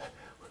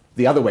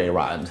the other way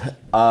around.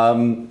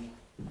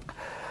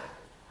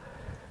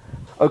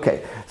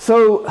 Okay,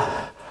 so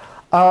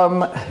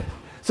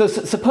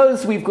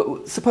suppose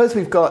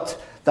we've got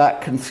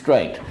that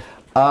constraint.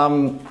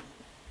 Now,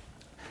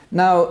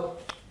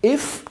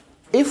 if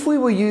we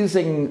were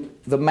using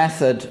the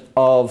method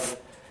of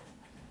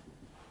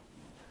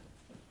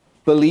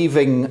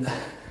believing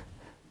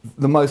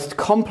the most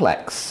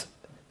complex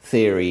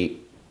theory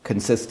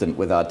consistent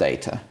with our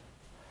data,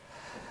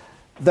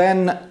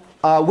 then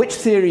which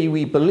theory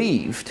we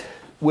believed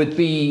would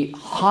be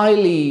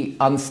highly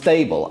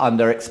unstable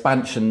under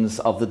expansions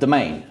of the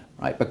domain,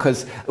 right?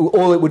 Because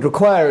all it would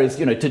require is,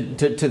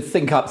 to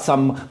think up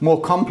some more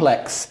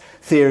complex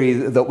theory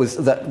that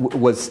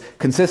was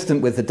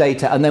consistent with the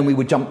data, and then we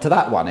would jump to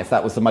that one if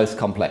that was the most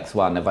complex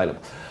one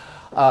available.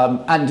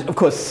 And of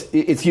course,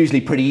 it's usually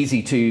pretty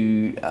easy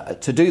to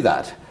do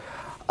that.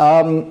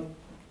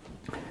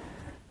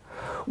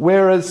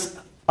 Whereas,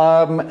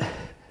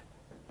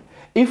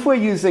 if we're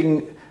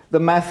using the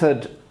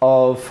method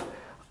of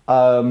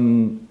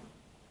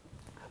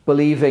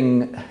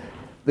believing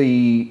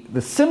the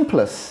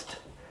simplest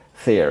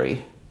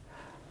theory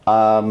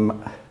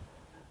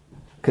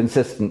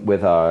consistent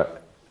with our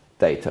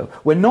data,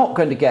 we're not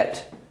going to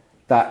get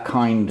that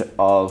kind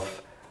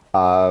of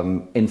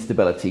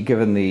instability,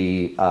 given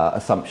the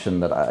assumption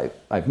that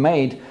I've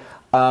made,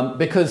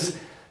 because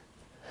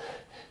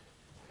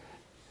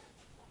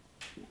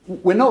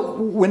we're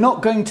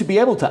not going to be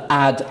able to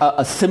add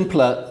a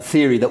simpler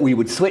theory that we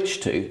would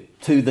switch to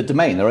the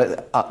domain.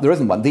 There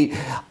isn't one. The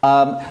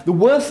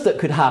worst that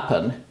could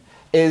happen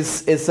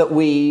is that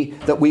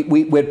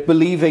we're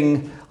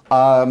believing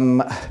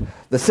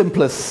the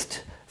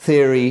simplest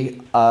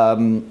theory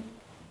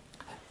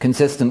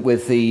consistent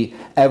with the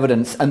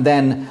evidence, and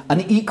then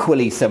an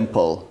equally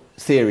simple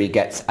theory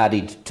gets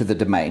added to the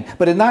domain.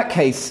 But in that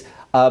case,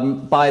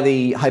 by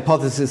the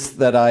hypothesis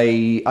that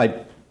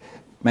I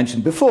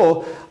mentioned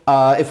before,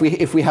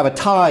 if we have a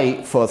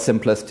tie for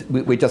simplest,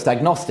 we're just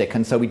agnostic,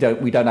 and so we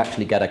don't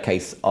actually get a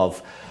case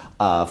of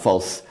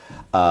false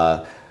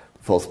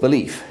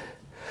belief.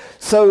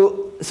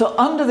 So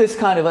under this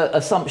kind of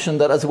assumption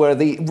that, as it were,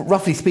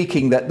 roughly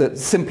speaking, that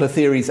simpler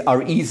theories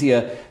are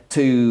easier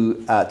to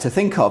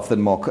think of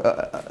than more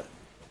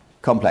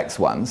complex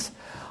ones,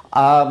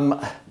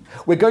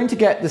 we're going to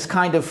get this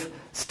kind of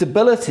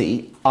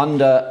stability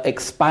under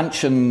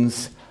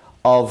expansions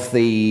of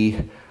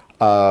the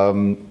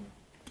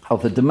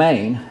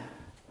domain,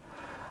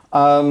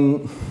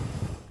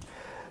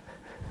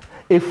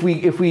 if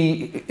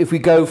we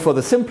go for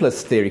the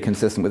simplest theory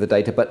consistent with the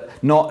data, but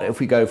not if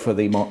we go for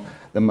the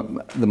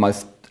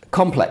most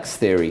complex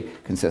theory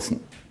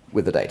consistent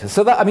with the data.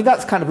 So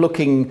that's kind of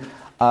looking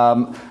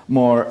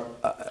more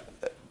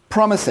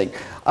promising.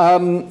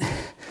 There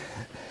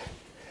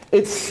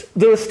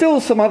are still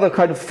some other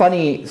kind of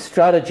funny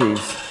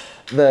strategies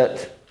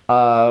that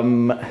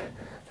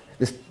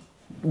this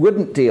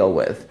wouldn't deal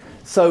with.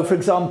 So, for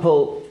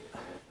example,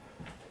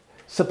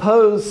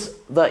 suppose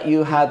that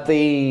you had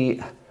the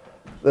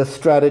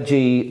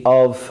strategy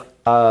of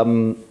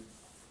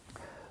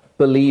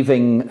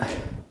believing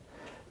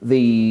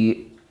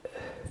the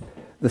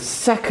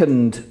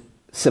second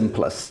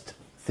simplest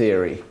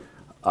theory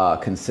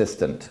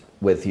consistent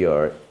with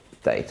your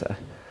data.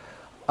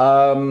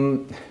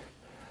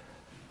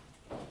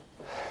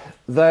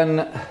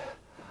 Then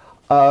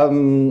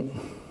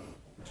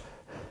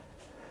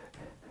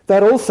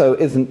that also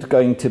isn't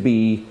going to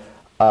be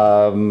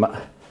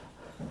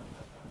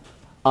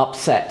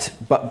upset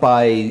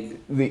by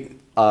the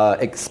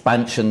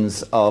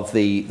expansions of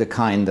the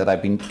kind that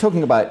I've been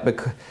talking about,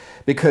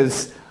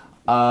 because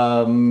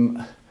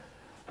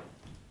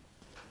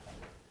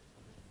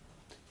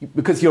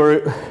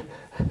you're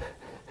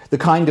the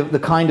kind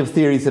of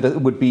theories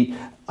that would be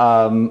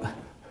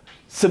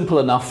simple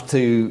enough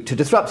to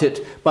disrupt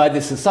it by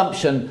this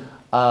assumption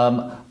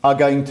are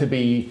going to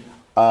be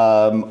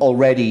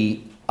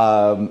already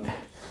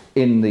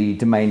in the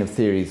domain of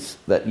theories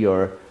that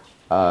you're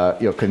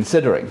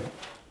considering.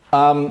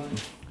 I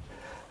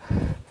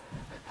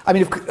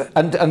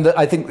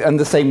think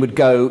the same would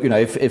go,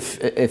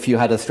 if you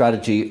had a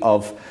strategy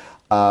of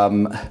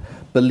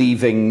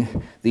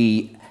believing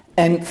the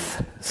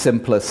nth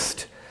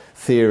simplest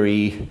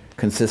theory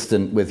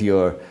consistent with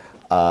your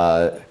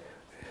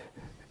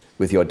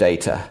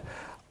data,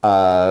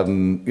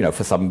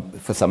 for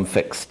some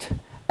fixed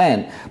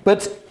n.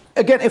 But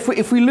again,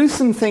 if we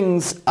loosen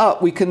things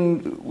up, we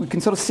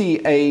can sort of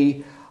see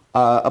a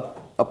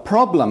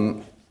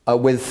problem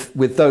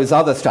with those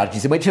other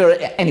strategies, in which are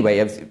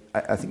anyway.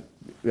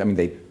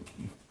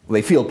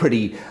 They feel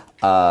pretty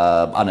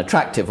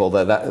unattractive,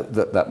 although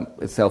that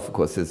itself, of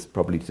course, is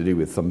probably to do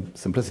with some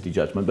simplicity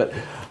judgment. But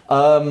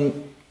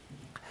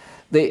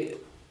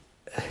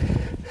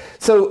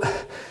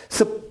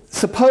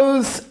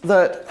suppose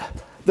that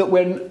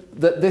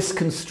this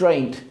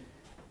constraint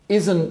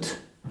isn't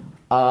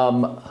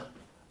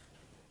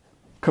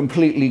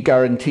completely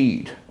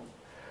guaranteed,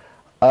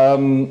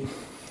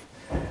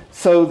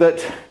 so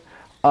that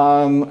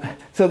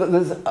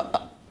there's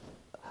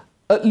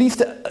at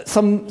least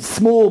some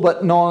small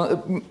but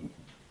non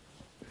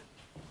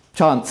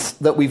chance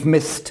that we've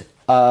missed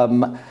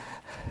some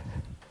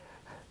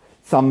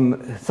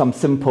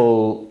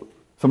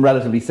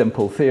relatively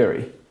simple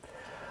theory.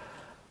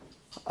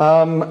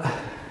 Even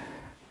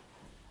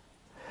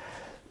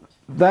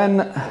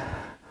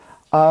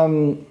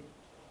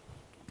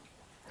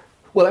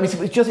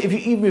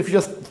if you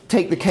just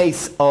take the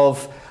case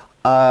of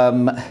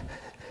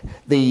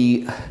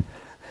the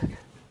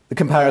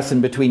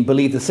comparison between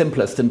believe the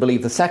simplest and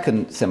believe the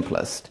second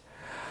simplest,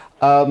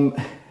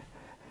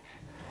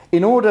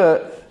 in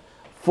order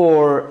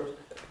for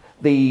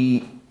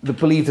the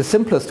believe the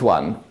simplest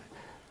one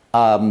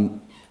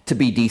to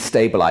be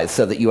destabilized,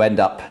 so that you end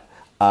up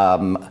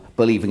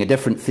believing a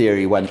different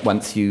theory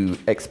once you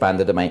expand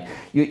the domain,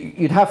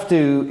 you'd have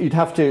to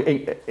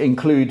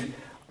include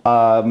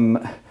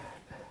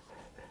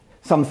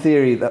some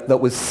theory that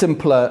was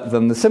simpler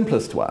than the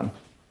simplest one.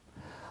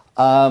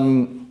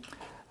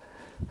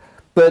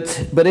 But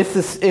if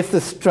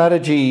the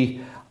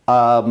strategy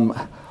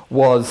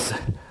was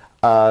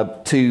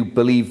to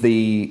believe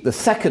the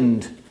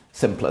second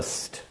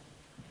simplest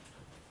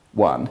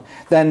one,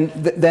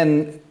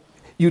 then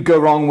you'd go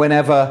wrong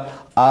whenever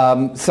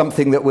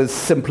something that was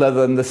simpler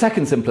than the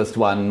second simplest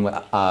one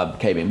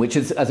came in, which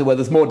is, as it were,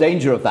 there's more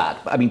danger of that.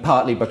 I mean,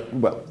 partly,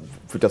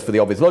 just for the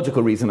obvious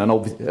logical reason,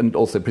 and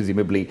also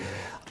presumably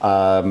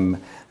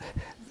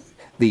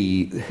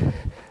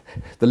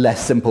the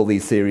less simple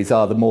these theories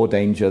are, the more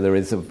danger there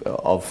is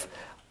of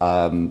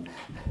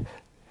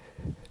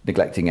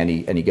neglecting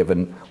any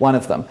given one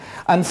of them.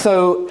 And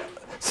so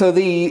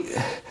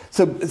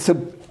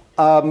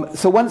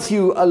once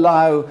you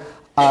allow,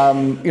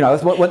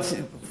 once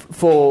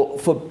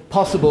for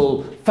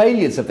possible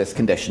failures of this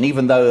condition,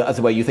 even though, as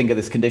it were, you think of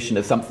this condition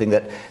as something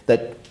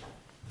that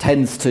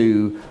tends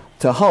to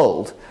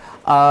hold,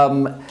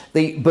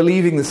 the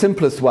believing the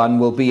simplest one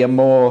will be a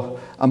more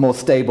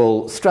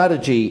stable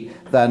strategy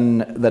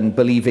than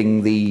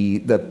believing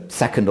the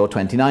second or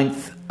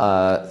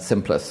 29th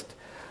simplest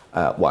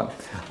one.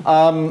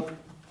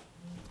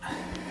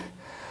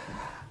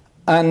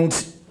 And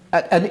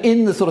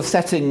in the sort of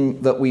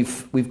setting that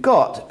we've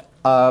got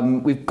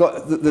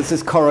there's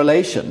this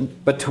correlation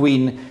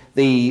between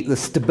the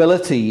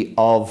stability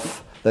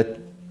of the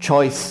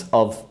choice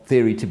of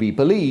theory to be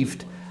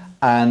believed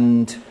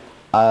and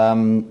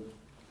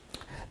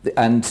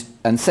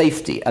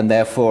safety, and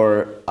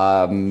therefore,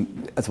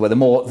 as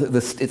well,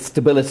 it's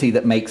stability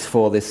that makes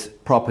for this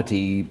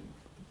property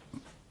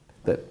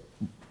that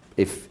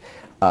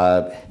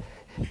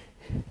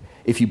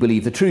you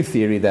believe the true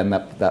theory, then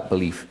that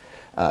belief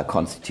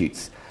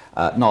constitutes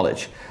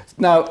knowledge.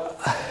 Now,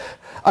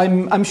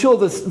 I'm sure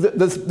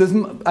there's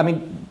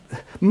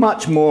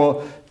much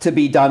more to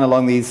be done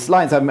along these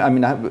lines.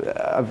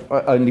 I've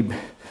only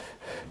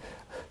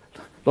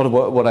a lot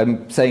of what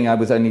I'm saying I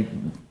was only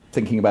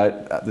thinking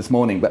about this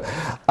morning, but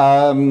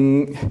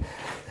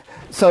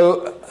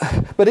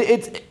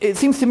it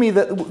seems to me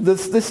that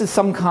this is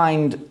some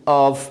kind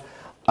of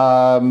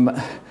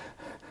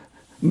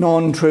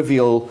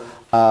non-trivial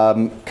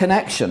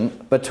connection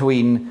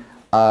between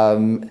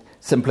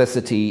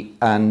simplicity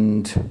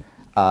and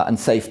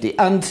safety.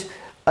 And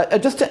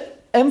just to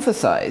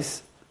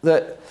emphasize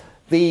that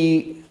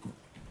the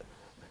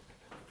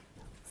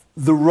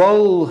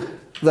role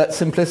that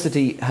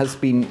simplicity has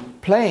been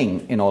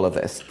playing in all of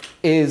this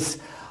is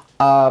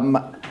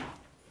a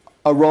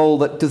role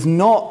that does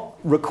not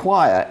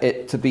require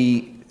it to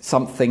be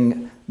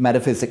something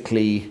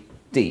metaphysically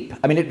deep.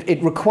 I mean,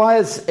 it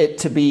requires it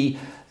to be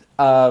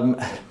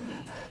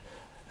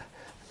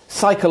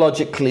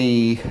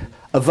psychologically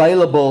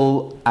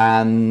available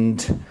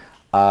and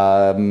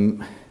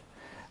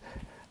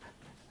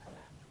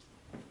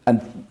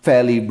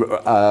fairly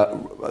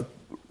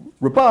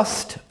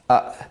robust,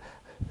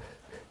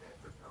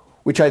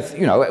 which I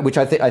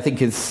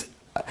think is.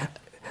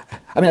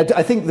 I mean,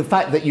 I think the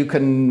fact that you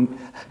can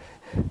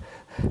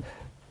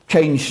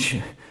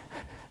change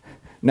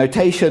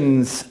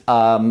notations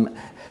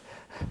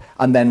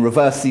and then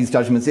reverse these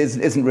judgments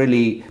isn't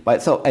really by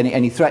itself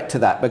any threat to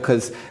that,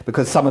 because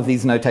some of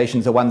these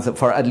notations are ones that,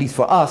 for at least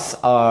for us,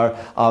 are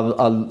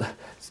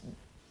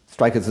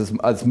strike us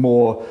as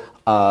more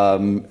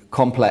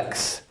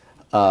complex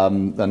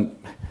than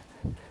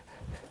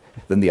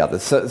the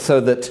others.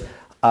 So that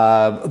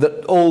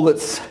that all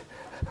that's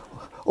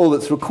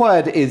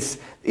required is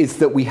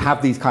that we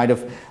have these kind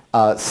of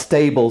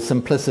stable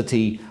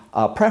simplicity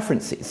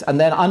preferences, and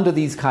then under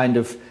these kind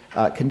of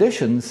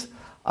conditions,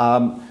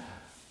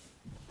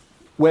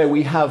 where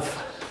we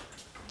have,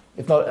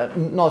 if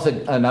not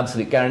an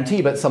absolute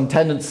guarantee, but some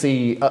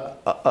tendency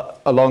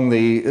along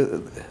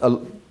the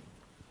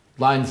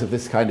lines of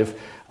this kind of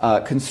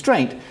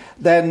constraint,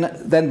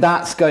 then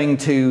that's going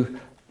to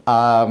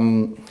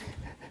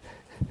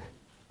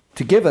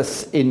give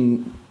us,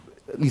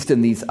 at least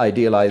in these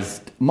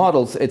idealized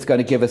models, it's going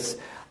to give us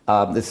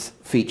this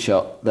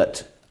feature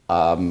that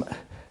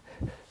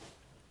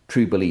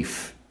true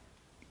belief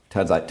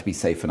turns out to be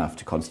safe enough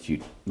to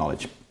constitute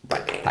knowledge.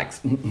 Right,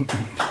 thanks.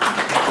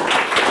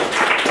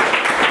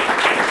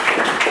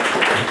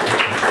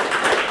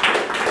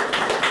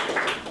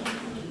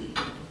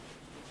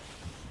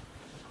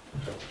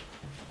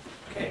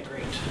 Okay,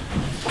 great.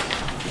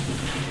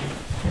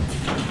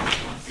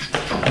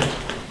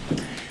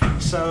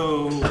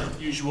 So,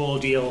 usual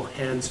deal,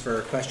 hands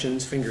for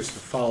questions, fingers for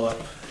follow-up,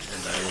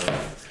 and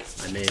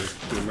I may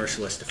be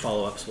merciless to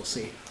follow-ups, we'll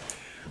see.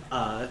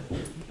 So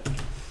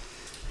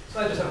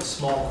I just have a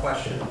small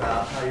question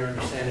about how you're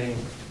understanding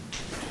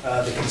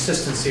the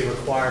consistency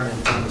requirement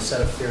in the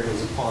set of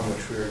theories upon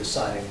which we are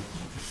deciding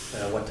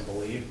what to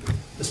believe,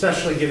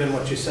 especially given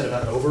what you said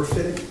about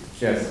overfitting.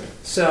 Yes.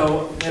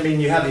 So, I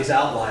mean, you have these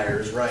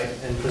outliers, right?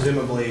 And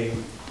presumably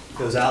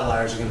those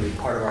outliers are going to be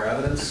part of our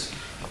evidence.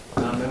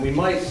 And we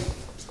might,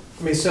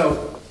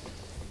 so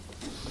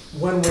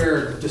when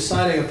we're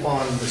deciding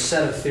upon the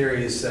set of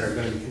theories that are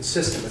going to be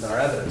consistent with our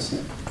evidence,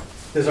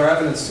 does our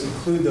evidence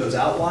include those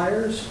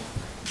outliers?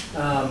 Or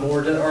are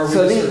we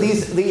so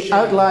the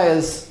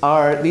outliers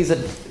are,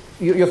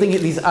 you're thinking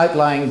of these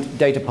outlying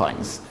data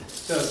points.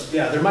 So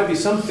yeah, there might be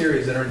some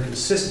theories that are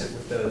inconsistent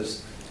with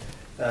those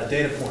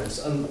data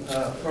points,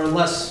 or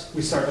unless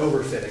we start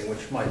overfitting,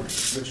 which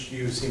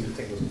you seem to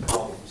think was a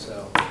problem.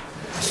 So,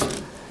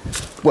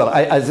 well,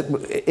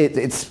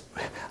 it's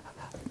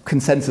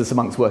consensus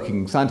amongst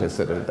working scientists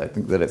that I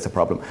think that it's a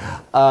problem.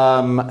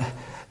 Of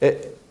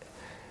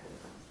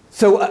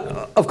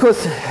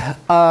course,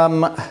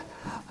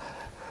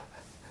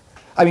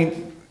 I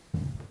mean,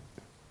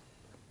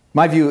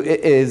 my view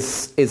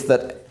is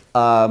that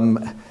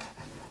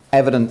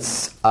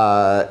evidence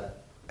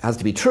has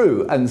to be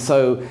true, and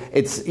so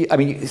it's. I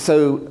mean,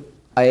 so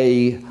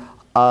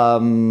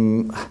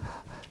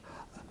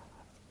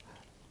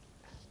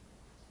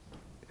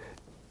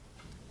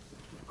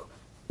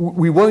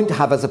we won't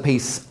have as a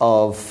piece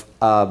of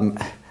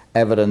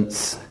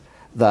evidence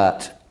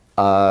that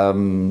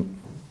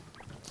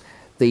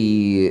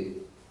the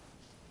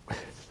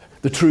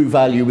true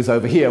value was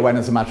over here, when,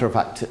 as a matter of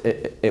fact,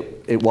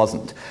 it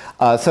wasn't.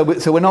 So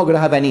we're not going to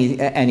have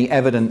any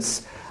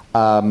evidence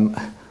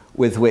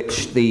with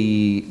which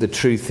the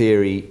true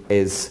theory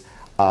is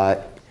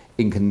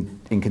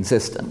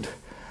inconsistent.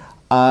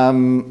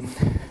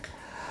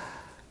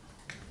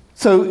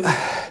 So,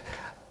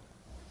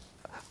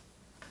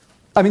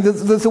 I mean,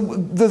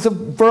 there's a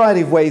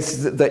variety of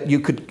ways that you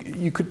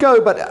could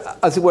go, but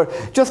as it were,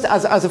 just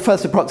as a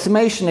first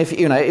approximation,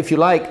 if you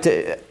like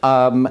to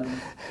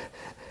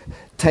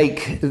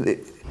take,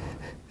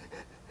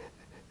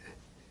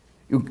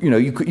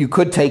 you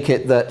could take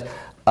it that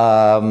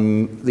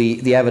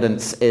the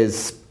evidence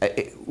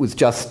was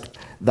just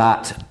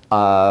that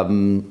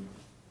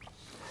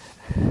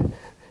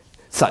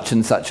such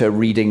and such a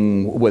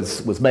reading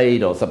was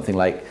made, or something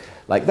like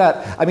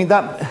that. I mean,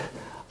 that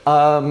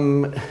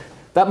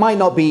might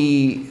not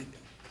be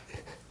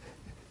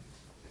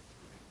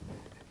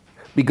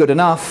good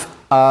enough.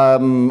 I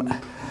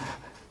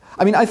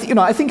mean, I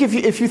think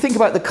if you think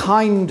about the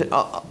kind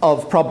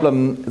of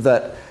problem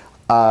that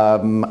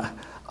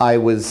I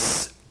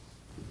was,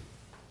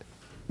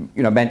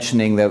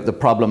 mentioning, the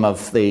problem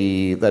of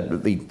the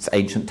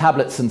ancient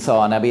tablets and so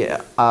on. I mean,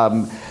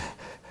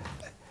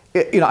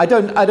 I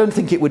don't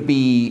think it would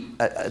be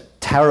a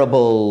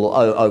terrible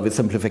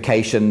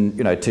oversimplification,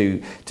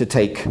 to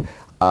take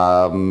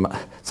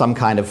some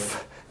kind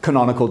of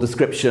canonical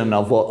description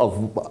of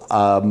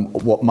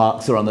what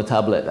marks are on the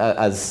tablet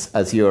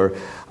as your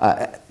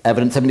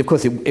evidence. I mean, of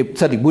course, it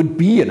certainly would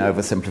be an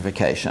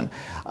oversimplification.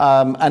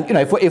 And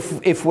if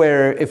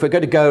we're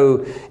going to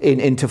go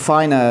into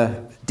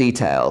finer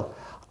detail,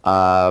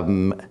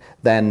 then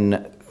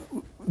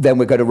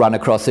we're going to run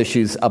across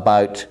issues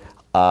about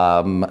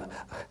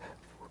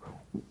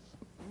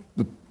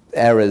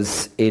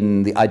errors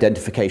in the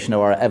identification of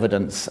our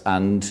evidence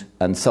and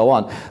so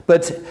on.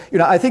 But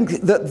I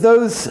think that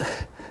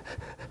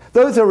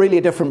those are really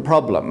a different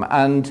problem.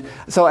 And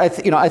so I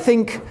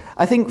think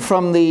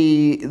from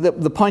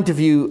the point of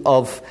view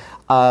of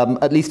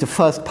at least a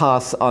first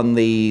pass on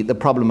the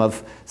problem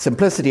of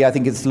simplicity, I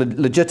think it's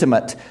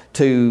legitimate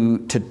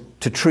to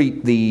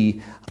treat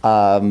the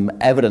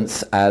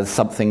evidence as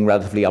something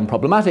relatively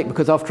unproblematic,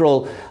 because after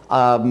all,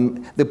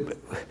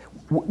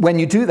 when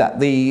you do that,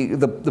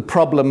 the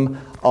problem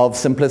of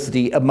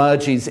simplicity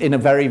emerges in a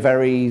very,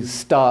 very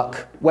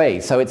stark way.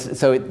 So I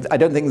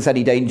don't think there's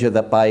any danger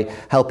that by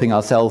helping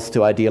ourselves to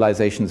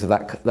idealizations of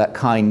that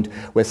kind,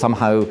 we're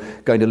somehow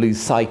going to lose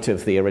sight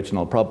of the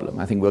original problem.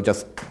 I think we'll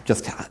just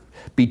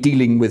be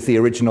dealing with the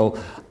original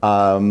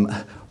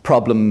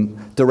problem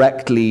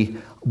directly,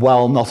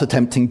 while not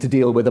attempting to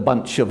deal with a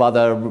bunch of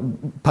other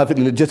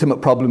perfectly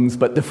legitimate problems,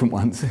 but different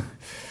ones.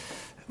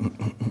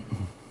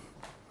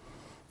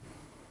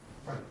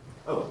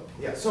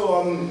 Yeah,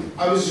 so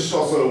I was just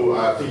also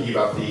thinking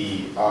about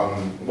the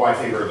why I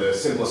favor the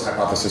simplest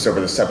hypothesis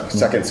over the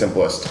second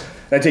simplest.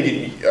 And I take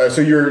it,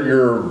 so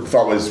your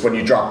thought was when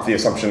you drop the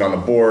assumption on the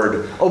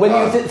board. Or when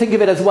you think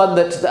of it as one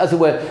that, as it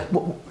were,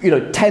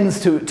 tends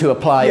to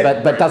apply,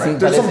 but doesn't.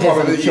 There's some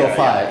probability,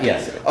 surefire.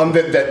 Yes.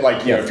 That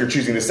like if you're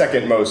choosing the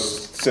second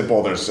most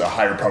simple, there's a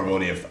higher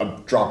probability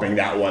of dropping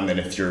that one than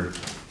if you're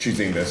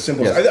choosing the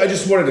simplest. Yes. I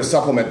just wanted to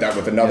supplement that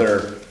with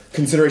another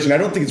consideration. I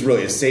don't think it's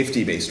really a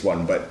safety-based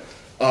one, but.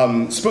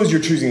 Suppose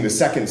you're choosing the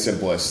second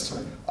simplest,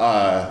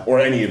 or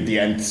any of the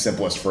nth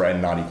simplest for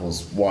n not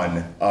equals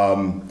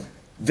 1.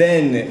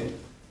 Then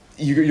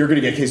you're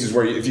going to get cases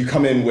where if you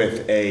come in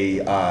with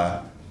a,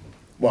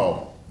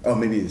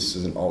 maybe this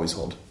doesn't always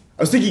hold.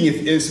 I was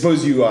thinking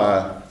suppose you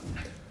have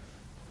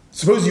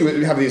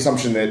the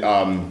assumption that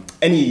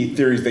any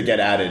theories that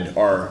get added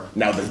are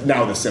now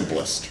the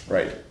simplest,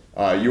 right?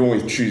 You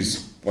only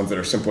choose ones that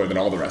are simpler than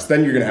all the rest.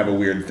 Then you're going to have a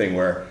weird thing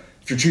where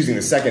if you're choosing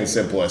the second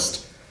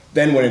simplest,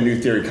 then when a new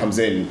theory comes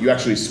in, you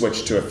actually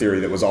switch to a theory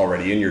that was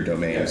already in your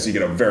domain. Yeah. So you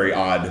get a very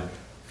odd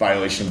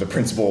violation of the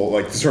principle,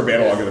 like the sort of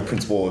analog of the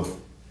principle of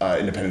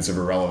independence of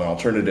irrelevant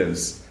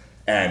alternatives.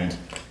 And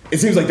it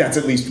seems like that's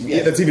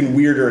that's even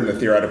weirder in the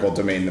theoretical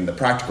domain than the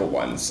practical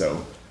one.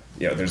 So,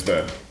 there's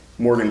the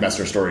Morgan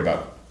Besser story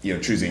about,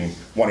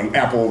 wanting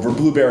apple over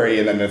blueberry,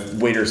 and then the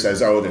waiter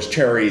says, oh, there's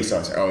cherry. So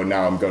I say, oh,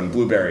 now I'm going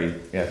blueberry.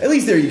 Yeah. At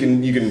least there you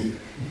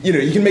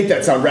can make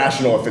that sound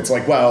rational if it's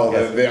like, well,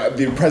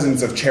 the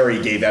presence of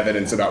cherry gave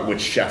evidence about which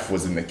chef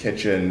was in the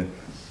kitchen.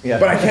 Yeah.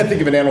 But I can't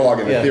think of an analog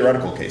in the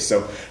theoretical case.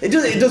 So it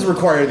does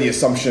require the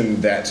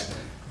assumption that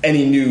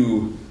any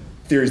new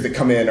theories that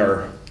come in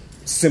are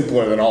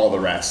simpler than all the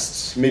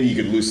rest. Maybe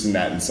you could loosen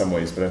that in some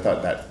ways, but I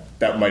thought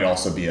that might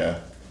also be it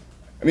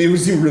would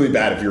seem really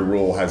bad if your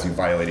rule has you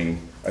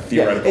violating a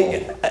theoretical...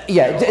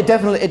 It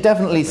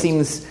definitely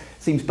seems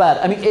bad.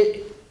 I mean,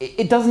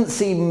 it doesn't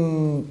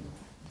seem...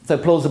 so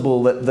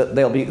plausible that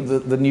they'll be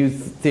the new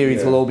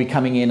theories will all be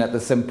coming in at the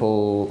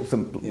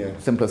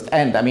simplest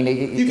end. I mean,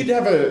 you could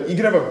have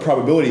a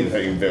probability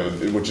thing though,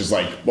 which is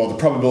like, well, the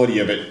probability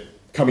of it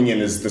coming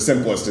in as the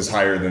simplest is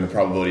higher than the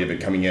probability of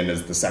it coming in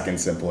as the second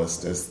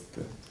simplest.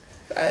 But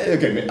I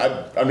mean,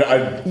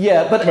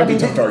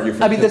 tough to argue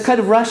for the kind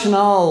of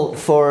rationale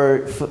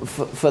for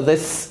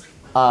this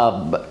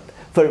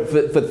for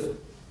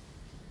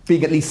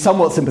being at least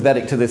somewhat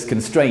sympathetic to this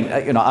constraint,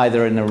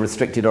 either in a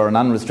restricted or an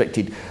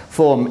unrestricted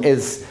form,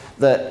 is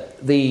that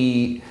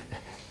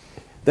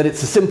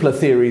it's the simpler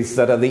theories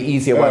that are the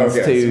easier ones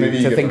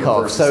to think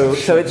of. So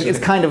it's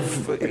kind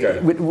of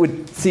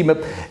would seem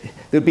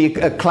there'd be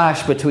a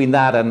clash between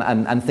that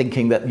and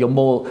thinking that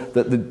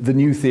the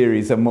new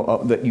theories are more,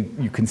 that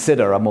you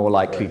consider are more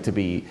likely to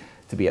be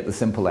at the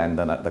simple end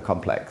than at the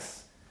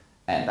complex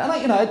end.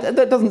 And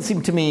that doesn't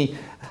seem to me.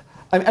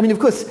 I mean, of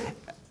course.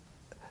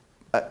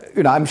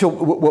 I'm sure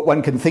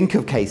one can think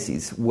of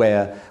cases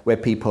where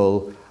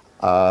people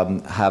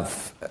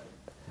have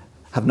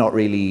not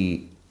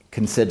really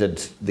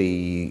considered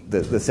the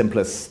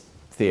simplest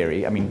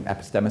theory. I mean,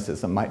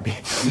 epistemicism might be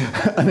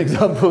an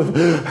example of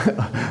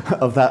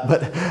that,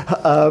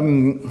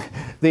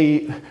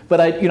 but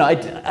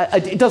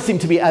it does seem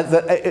to be as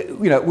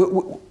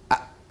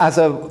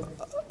a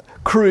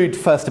crude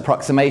first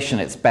approximation,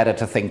 it's better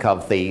to think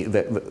of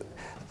the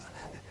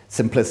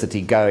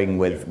simplicity going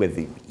with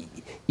the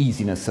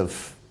easiness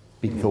of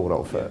being thought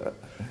of.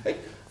 I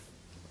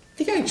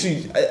think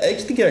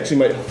it actually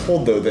might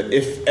hold, though, that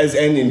if as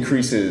n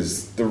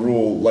increases, the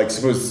rule, like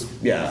suppose,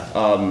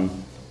 that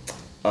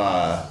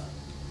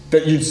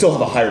you'd still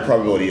have a higher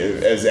probability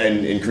as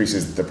n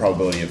increases, the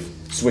probability of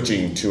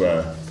switching to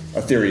a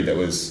theory that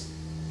was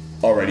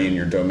already in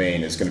your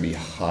domain is going to be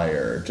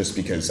higher, just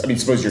because, I mean,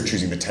 suppose you're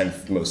choosing the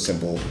 10th most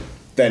simple,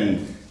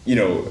 then,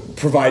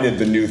 provided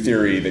the new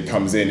theory that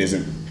comes in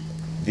isn't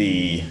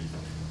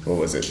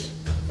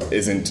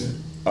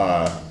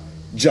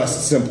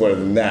just simpler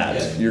than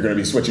that, you're going to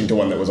be switching to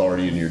one that was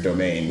already in your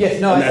domain.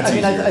 Yes, no,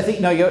 I think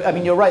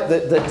you're right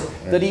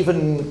that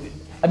even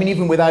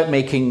without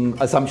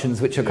making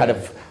assumptions which are kind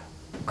of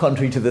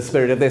contrary to the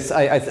spirit of this,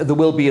 there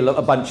will be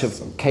a bunch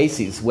of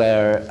cases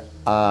where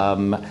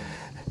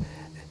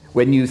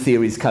new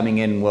theories coming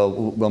in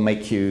will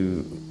make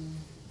you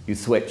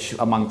switch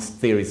amongst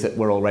theories that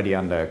were already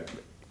under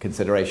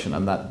consideration,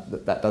 and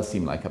that does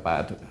seem like a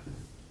bad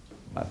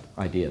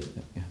idea.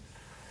 Yeah.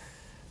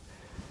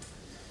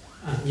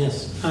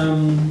 Yes.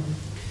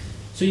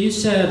 So you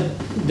said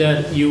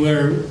that you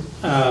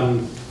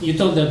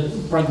thought that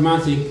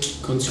pragmatic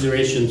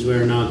considerations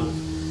were not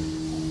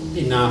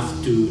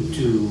enough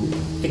to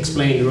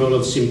explain the role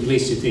of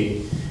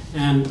simplicity,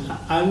 and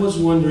I was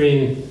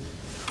wondering,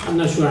 I'm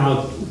not sure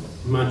how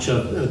much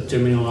of a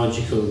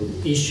terminological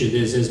issue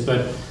this is,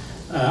 but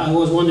I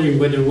was wondering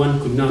whether one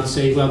could not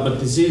say, well, but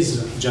this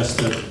is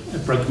just a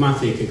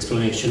pragmatic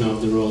explanation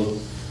of the role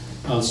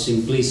of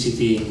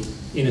simplicity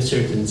in a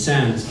certain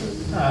sense.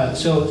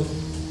 So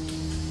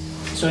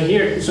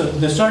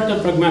the sort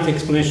of pragmatic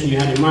explanation you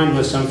had in mind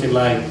was something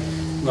like,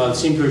 well,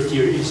 simpler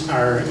theories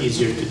are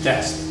easier to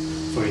test,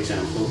 for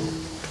example.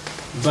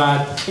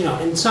 But,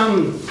 in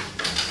some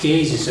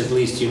cases at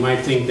least, you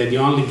might think that you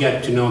only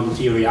get to know the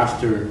theory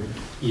after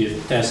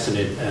you've tested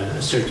it a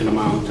certain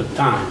amount of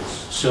times.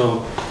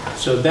 So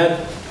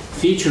that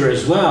feature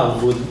as well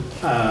would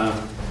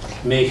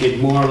make it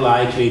more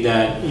likely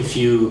that if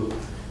you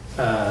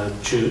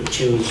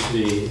choose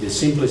the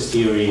simplest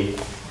theory,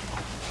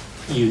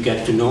 you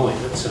get to know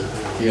it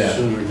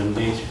sooner than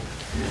later.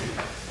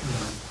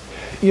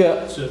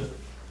 Yeah. So,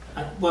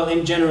 well,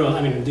 in general,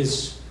 I mean,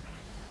 this...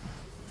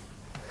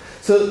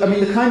 So, I mean,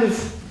 the kind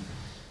of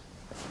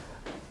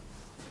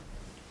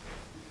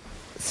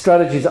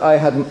strategies I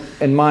had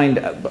in mind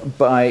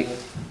by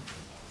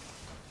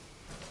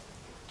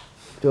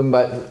talking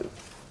about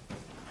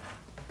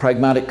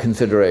pragmatic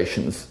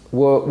considerations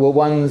were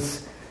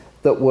ones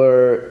that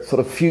were sort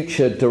of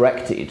future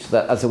directed,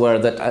 that, as it were,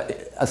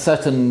 that a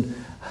certain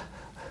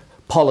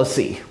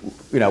policy,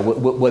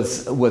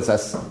 was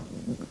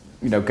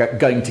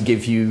going to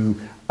give you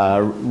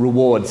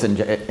rewards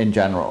in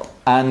general,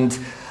 and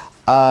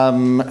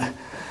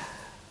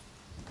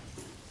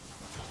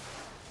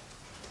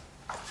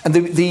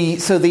the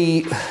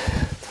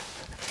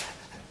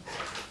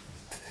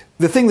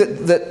thing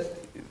that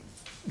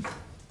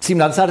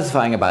seemed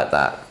unsatisfying about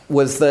that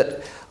was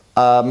that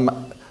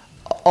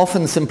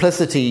often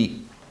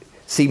simplicity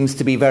seems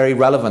to be very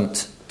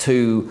relevant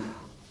to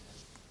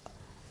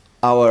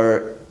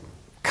our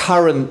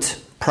current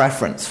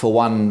preference for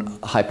one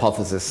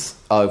hypothesis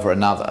over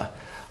another,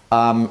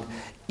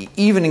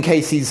 even in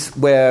cases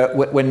where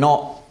we're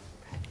not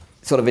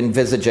sort of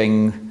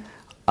envisaging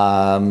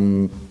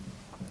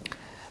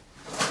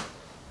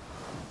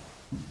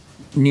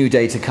new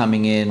data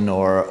coming in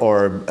or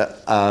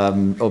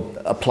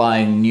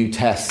applying new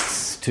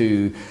tests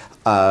to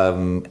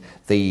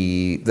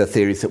the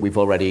theories that we've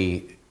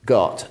already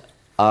got.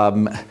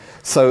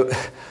 So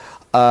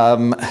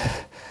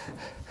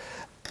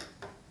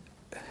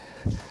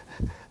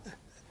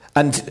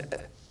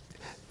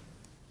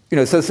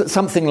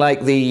something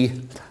like the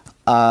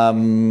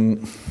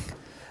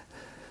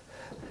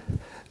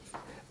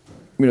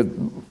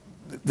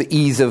the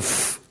ease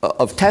of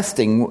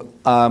testing.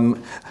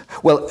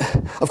 Well,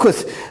 of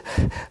course,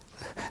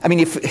 I mean,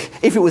 if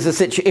it was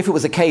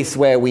a case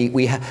where we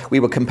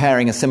were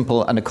comparing a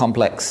simple and a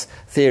complex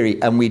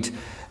theory, and we'd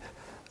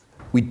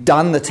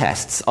done the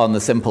tests on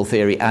the simple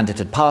theory and it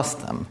had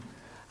passed them,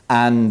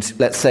 and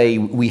let's say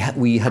we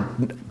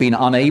had been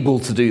unable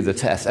to do the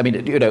test. I mean,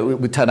 it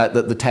would turn out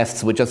that the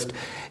tests were just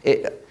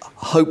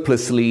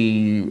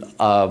hopelessly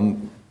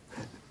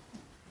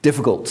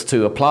difficult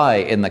to apply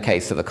in the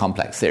case of the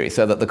complex theory,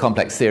 so that the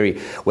complex theory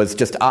was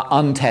just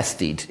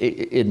untested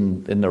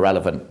in the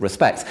relevant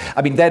respects.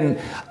 I mean, then,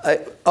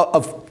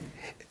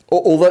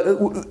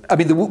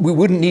 we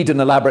wouldn't need an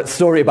elaborate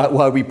story about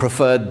why we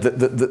preferred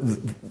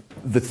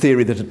the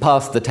theory that had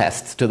passed the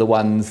tests to the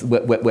ones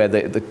where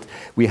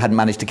we hadn't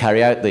managed to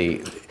carry out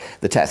the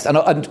test. And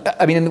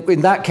I mean,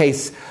 in that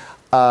case,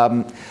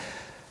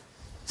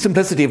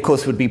 simplicity, of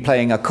course, would be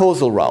playing a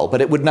causal role,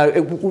 but it would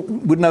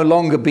no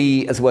longer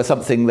be, as it were,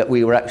 something that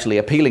we were actually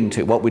appealing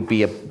to. What we'd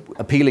be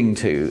appealing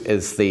to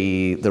is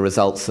the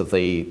results of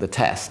the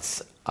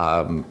tests.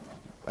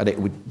 And it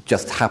would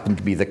just happen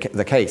to be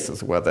the case,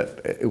 as well,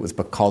 that it was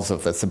because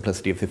of the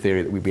simplicity of the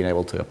theory that we've been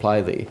able to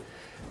apply the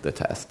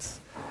tests.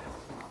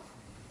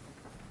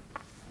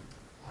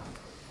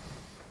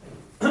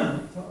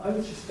 I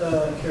was just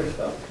curious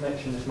about the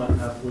connection this might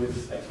have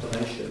with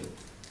explanation.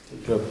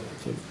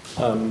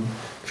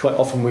 Quite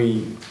often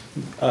we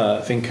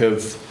think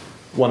of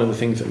one of the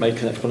things that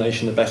makes an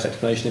explanation the best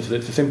explanation is that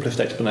it's the simplest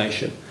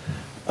explanation.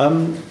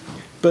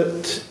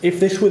 But if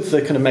this was the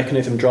kind of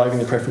mechanism driving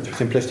the preference for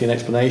simplicity in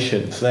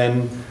explanations,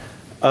 then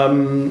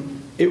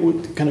it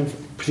would kind of,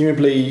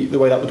 presumably the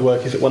way that would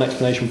work is that one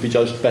explanation would be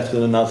judged better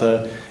than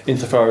another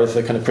insofar as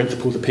the kind of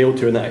principles appealed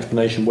to in that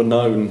explanation were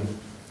known,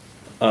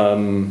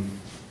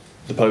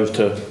 as opposed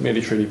to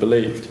merely truly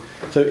believed.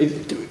 So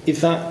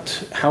is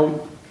that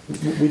how,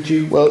 would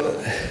you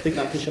think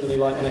that could shed any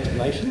light on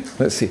explanation?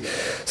 Let's see.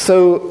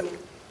 So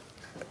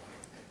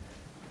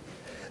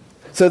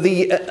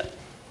the...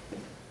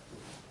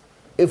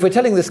 if we're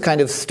telling this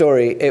kind of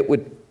story, it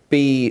would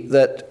be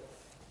that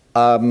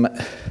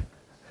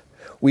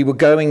we were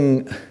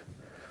going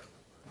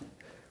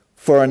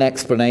for an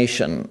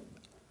explanation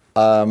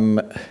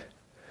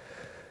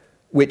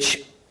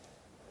which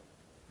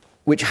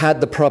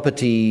had the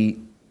property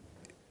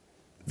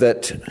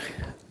that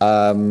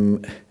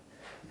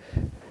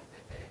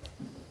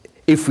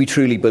if we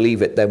truly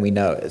believe it, then we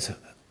know it,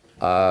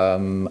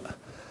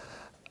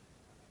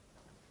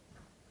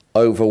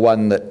 over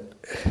one that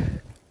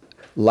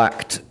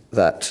lacked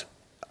that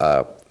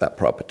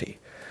property.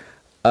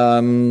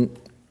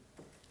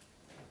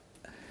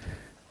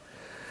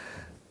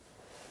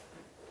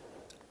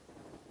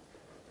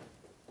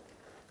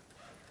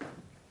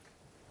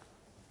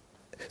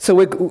 So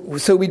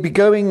we'd be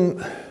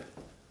going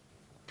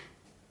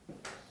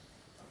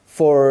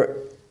for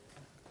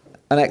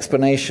an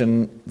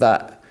explanation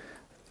that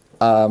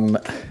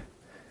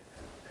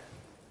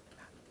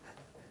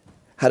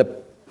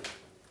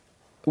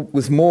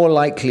was more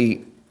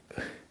likely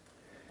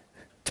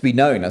to be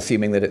known,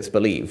 assuming that it's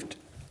believed,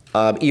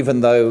 even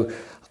though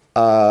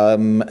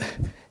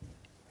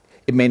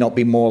it may not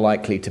be more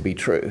likely to be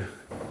true.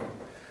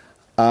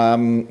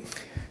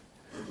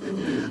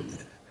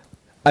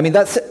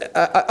 That's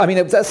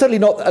certainly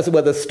not, as it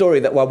were, the story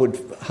that one would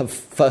have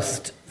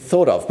first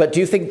thought of. But do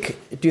you think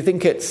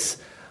there's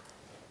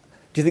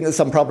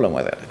some problem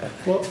with it?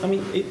 Well, I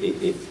mean,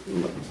 it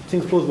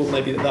seems plausible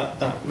maybe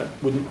that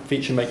wouldn't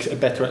feature makes it a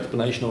better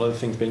explanation, all other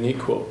things being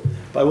equal.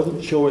 But I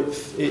wasn't sure it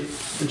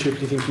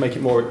intuitively seems to make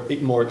it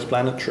more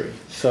explanatory.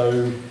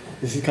 So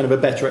this is kind of a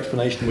better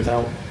explanation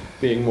without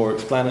being more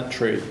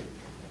explanatory.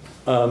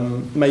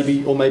 Maybe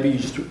you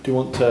just do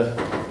want to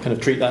kind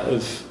of treat that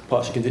as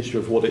partially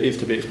constitutive of what it is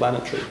to be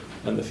explanatory,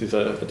 and this is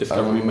a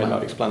discovery we made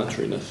about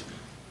explanatoriness.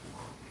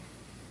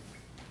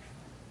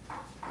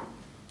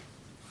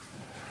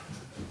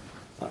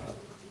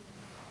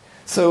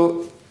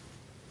 So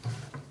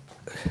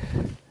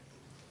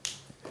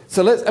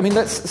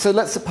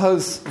let's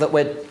suppose that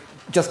we're,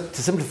 just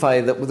to simplify,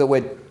 that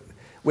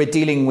we're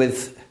dealing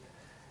with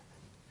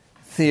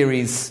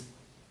theories,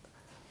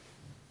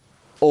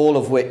 all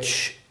of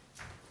which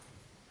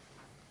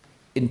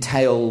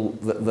entail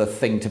the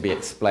thing to be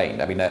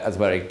explained. I mean, as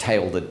well,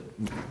 entail the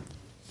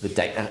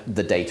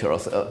data,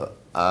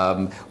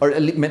 or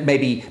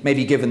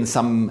maybe given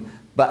some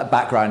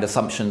background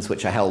assumptions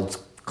which are held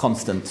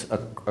constant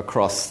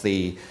across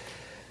the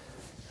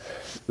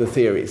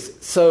theories.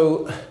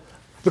 So,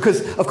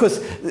 because of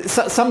course,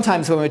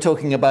 sometimes when we're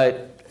talking about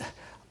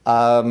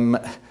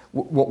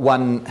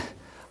one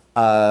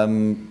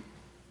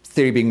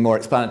theory being more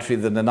explanatory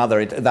than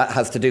another, that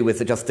has to do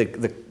with just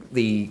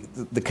the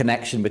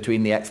connection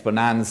between the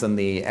explanans and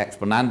the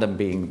explanandum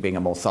being a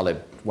more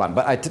solid one.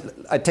 But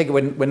I take it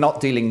we're not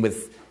dealing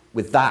with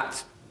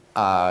that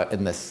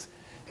in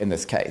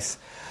this case.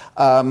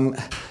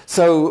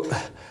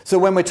 So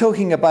when we're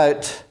talking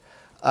about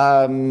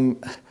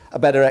a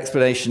better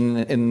explanation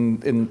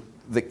in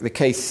the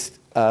case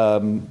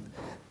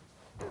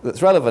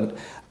that's relevant,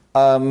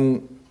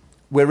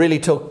 we're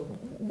really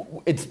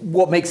it's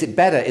what makes it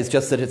better is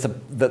just that it's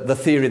the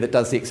theory that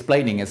does the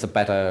explaining is a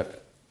better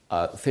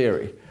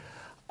theory,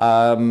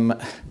 and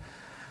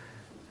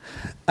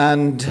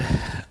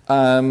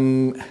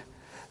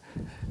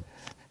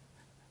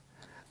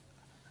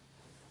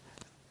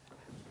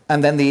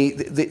then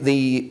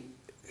the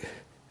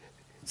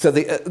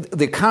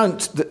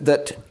account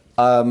that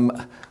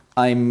I'm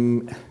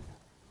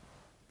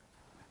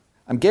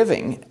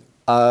giving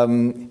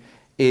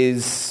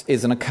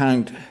is an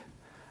account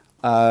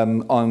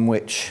on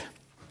which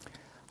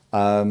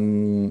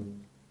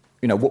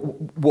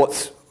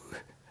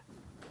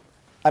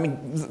I mean,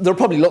 there are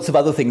probably lots of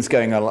other things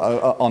going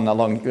on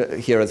along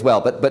here as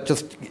well, but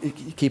just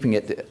keeping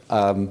it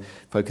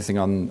focusing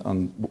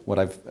on what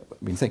I've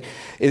been saying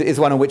is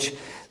one in which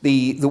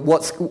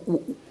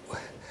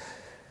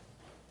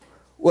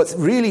what's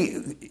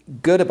really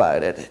good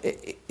about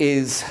it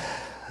is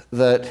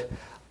that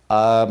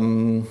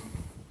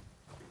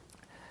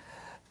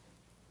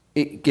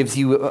it gives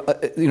you,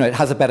 it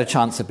has a better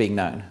chance of being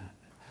known.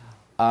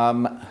 I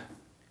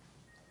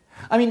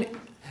mean,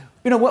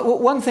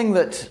 one thing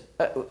that,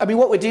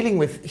 what we're dealing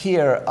with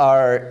here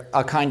are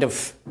kind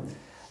of,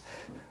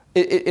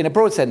 in a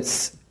broad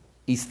sense,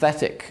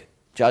 aesthetic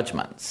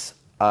judgments,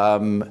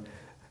 and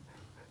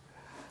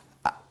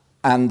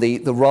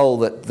the role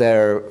that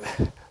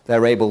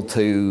they're able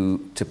to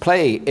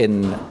play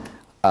in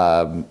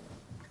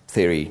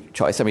theory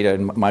choice. I mean,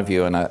 in my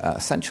view, an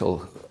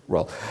essential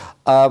role.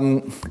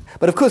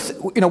 But of course,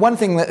 one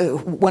thing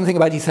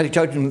about aesthetic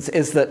judgments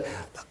is that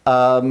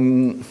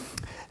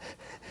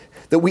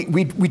that we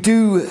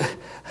do,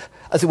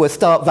 as it were,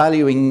 start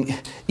valuing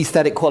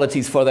aesthetic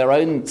qualities for their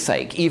own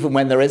sake, even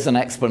when there is an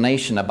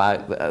explanation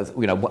about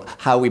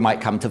how we might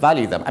come to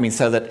value them.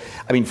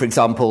 For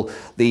example,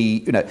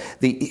 the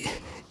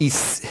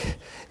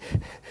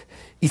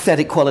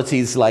aesthetic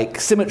qualities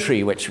like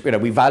symmetry, which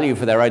we value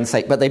for their own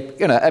sake, but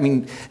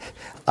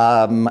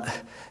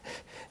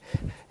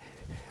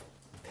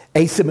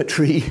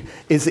asymmetry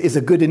is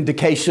a good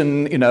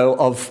indication,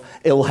 of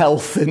ill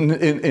health in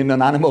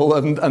an animal,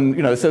 and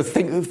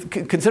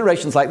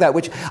considerations like that,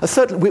 which are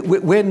certainly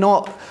we're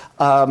not,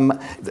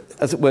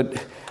 as it were,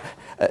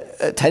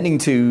 tending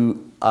to,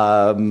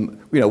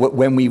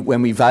 when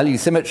we value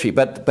symmetry,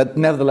 but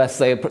nevertheless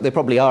they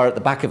probably are at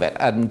the back of it,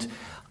 and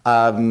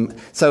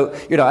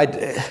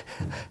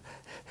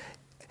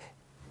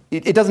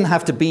it doesn't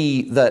have to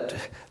be that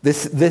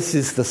this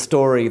is the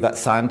story that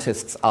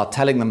scientists are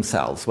telling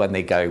themselves when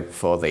they go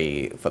for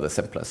the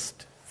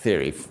simplest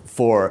theory,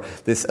 for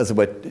this, as it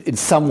were, in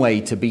some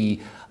way to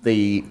be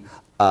the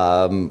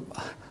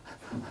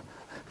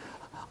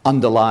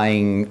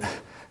underlying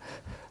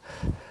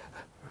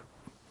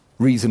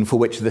reason for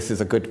which this is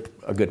a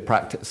good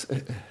practice.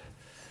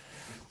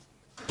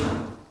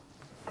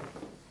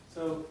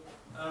 So,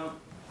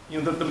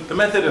 the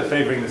method of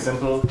favoring the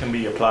simple can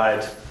be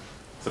applied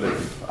sort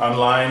of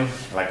online,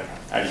 like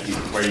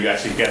where you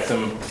actually get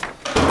some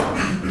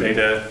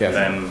data, yes,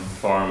 then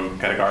form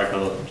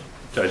categorical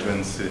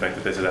judgments to the effect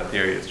that this or that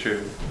theory is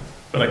true.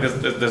 But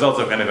there's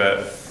also kind of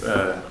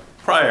a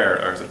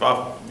prior or sort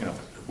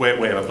of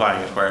way of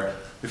applying it, where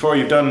before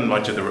you've gathered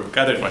much of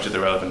the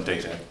relevant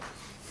data,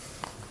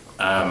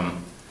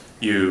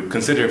 you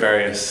consider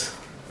various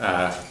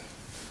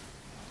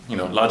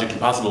logically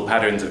possible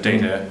patterns of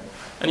data,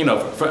 and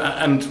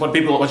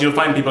what you'll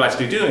find people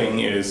actually doing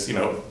is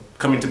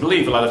coming to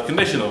believe a lot of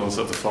conditionals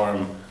of the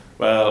form,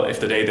 well, if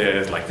the data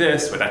is like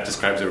this, where that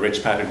describes a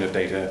rich pattern of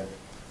data,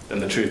 then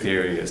the true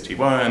theory is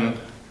T1,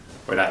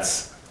 where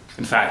that's,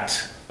 in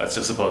fact, let's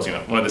just suppose,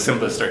 one of the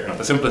simplest,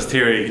 the simplest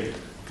theory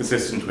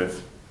consistent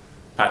with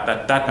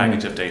that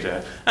package of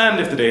data. And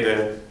if the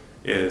data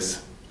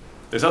is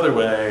this other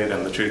way,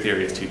 then the true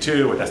theory is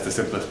T2, where that's the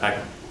simplest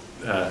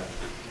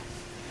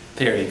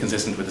theory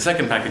consistent with the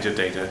second package of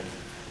data,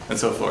 and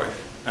so forth.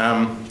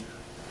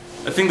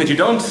 A thing that you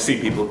don't see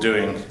people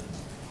doing,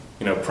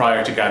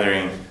 prior to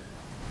gathering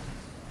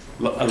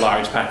a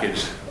large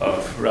package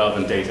of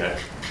relevant data,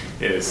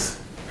 is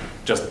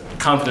just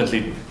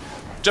confidently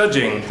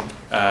judging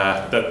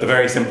that the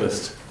very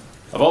simplest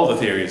of all the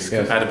theories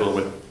compatible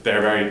with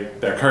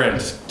their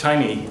current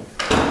tiny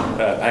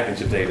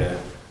package of data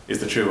is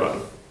the true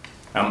one.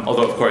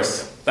 Although, of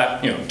course,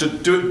 that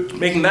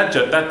making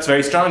that's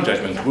very strong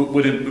judgment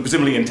would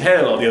presumably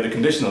entail all the other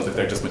conditionals if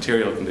they're just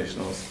material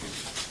conditionals.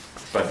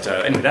 But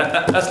anyway,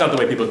 that's not the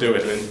way people do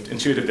it. And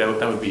intuitive,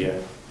 that would be a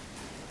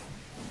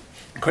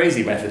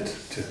crazy method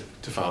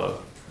to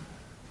follow.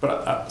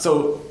 But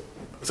so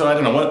I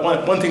don't know.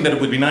 One thing that it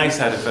would be nice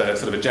out of a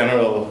sort of a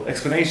general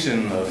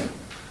explanation of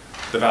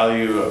the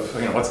value of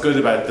what's good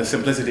about the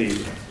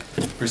simplicity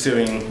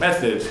pursuing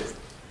method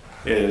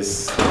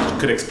is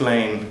could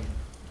explain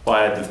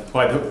why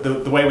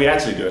the way we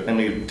actually do it,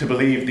 namely to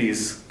believe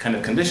these kind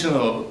of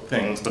conditional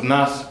things, but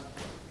not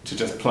to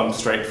just plumb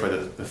straight for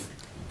the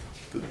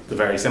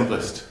very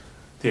simplest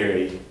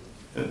theory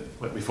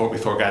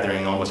before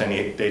gathering almost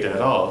any data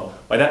at all.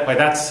 Why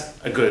that's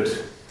a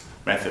good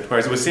method.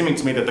 Whereas it was seeming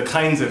to me that the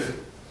kinds of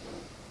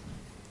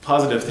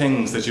positive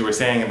things that you were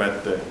saying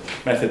about the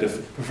method of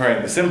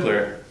preferring the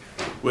simpler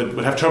would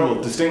have trouble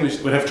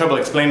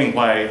explaining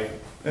why,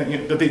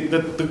 in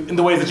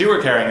the ways that you were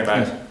caring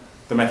about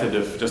the method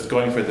of just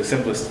going for the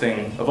simplest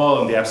thing of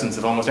all in the absence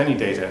of almost any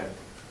data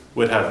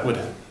would have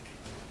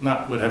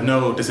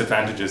no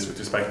disadvantages with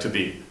respect to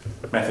the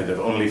method of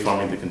only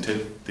forming the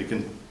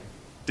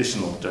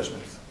conditional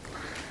judgments.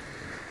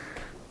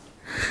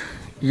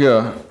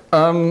 Yeah.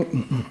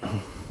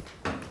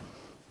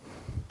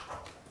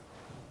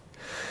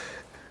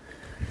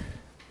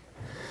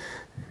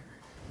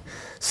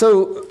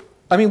 So,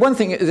 one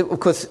thing is, of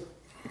course,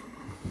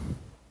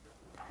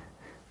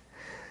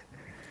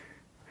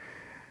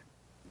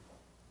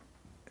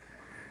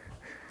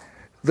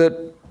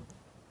 that,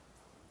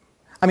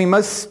 I mean,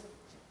 most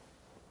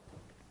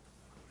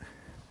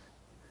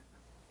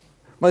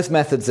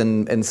methods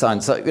in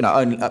science,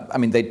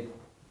 they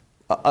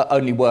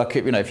only work,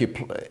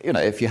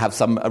 if you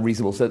have a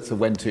reasonable sense of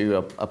when to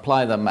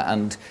apply them,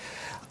 and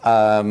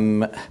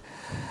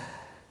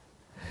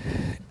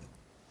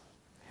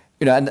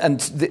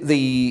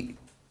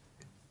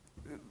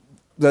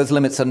those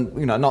limits are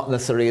not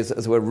necessarily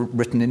as were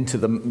written into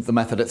the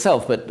method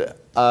itself, but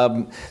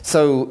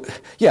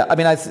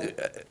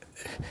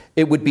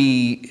it would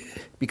be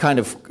kind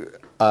of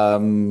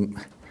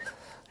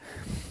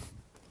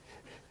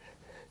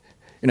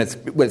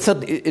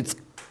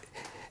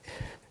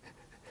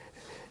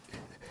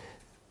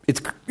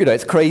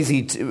it's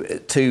crazy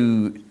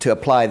to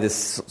apply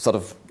this sort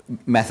of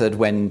method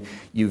when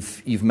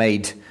you've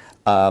made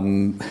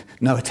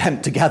no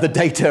attempt to gather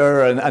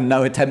data and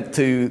no attempt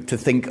to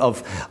think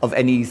of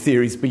any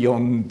theories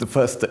beyond the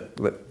first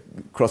that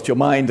crossed your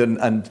mind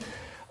and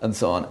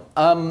so on.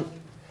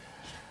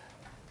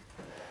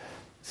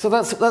 So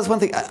that's one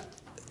thing.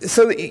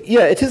 So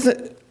yeah, it is.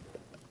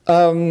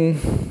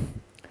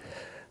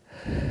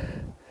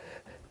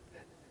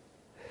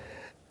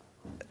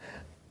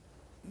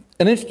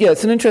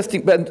 It's an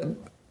interesting,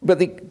 but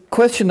the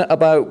question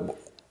about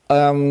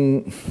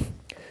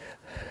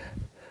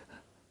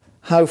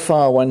how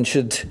far one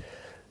should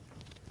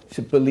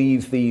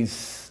believe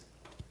these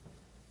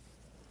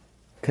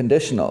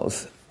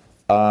conditionals.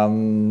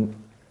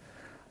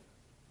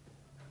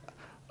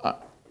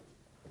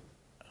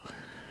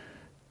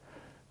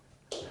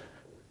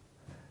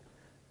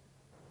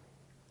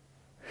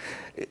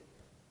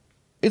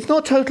 It's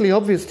not totally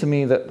obvious to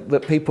me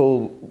that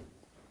people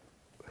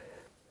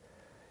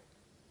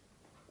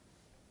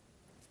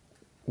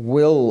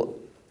will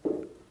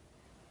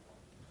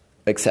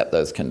accept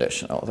those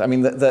conditionals. I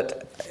mean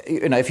that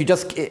if you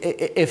just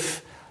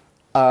if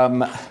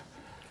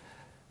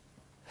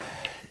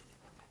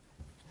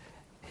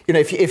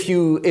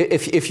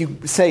you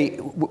say,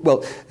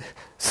 well,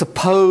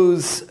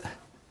 suppose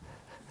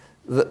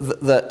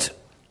that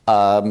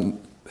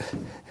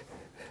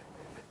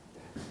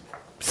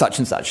such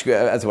and such,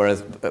 as well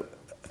as a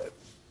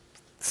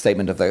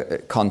statement of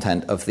the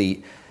content of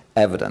the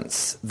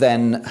evidence,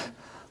 then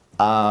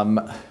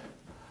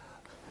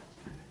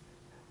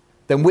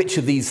which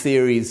of these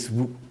theories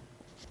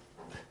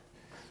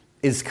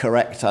is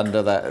correct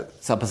under that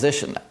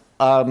supposition?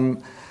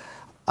 I'm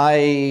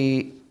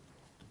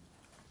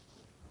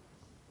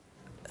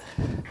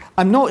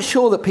not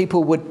sure that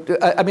people would.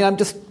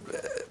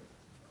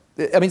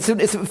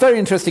 It's a very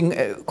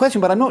interesting question,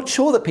 but I'm not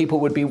sure that people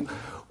would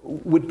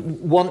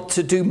want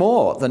to do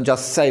more than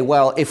just say,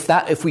 well,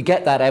 if we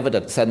get that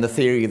evidence, then the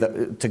theory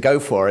to go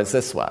for is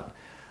this one.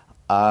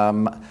 I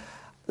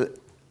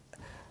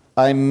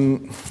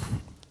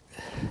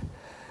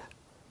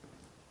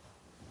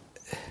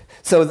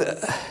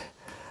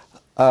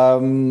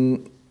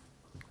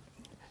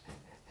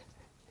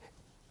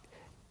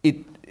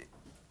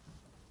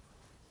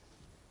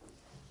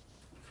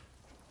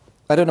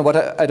don't know what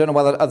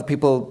other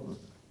people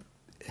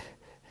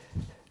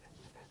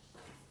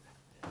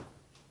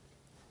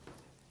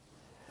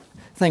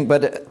think,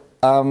 but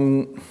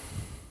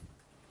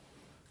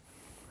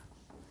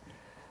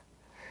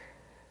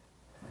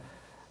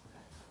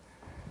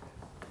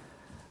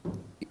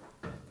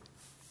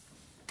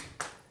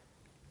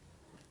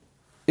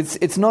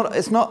it's not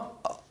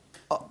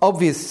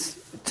obvious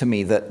to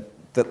me that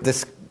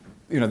this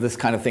this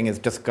kind of thing is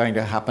just going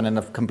to happen in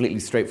a completely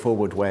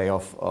straightforward way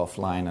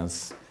offline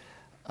as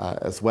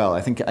well.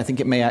 I think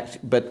it may act,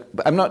 but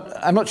I'm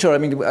not sure. I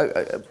mean,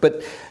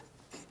 but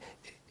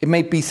it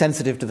may be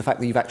sensitive to the fact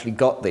that you've actually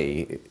got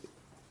the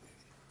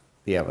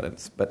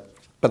evidence. But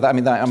I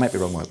mean, I might be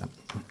wrong with that.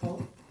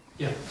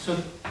 Yeah. So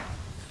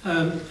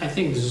I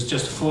think this is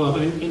just a follow-up.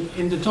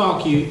 In the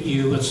talk,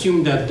 you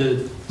assume that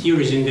the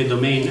theories in the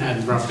domain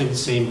had roughly the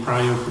same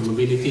prior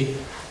probability.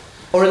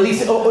 Or at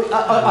least,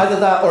 either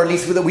that, or at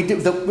least that we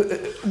did.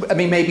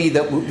 Maybe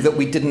that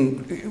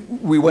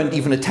we weren't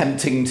even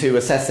attempting to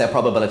assess their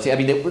probability. I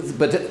mean, it was,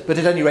 but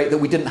at any rate, that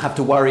we didn't have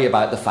to worry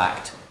about the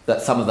fact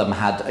that some of them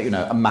had,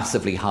 a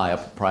massively higher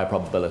prior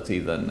probability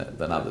than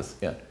others.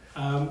 Yeah.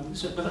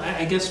 But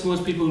I guess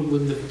most people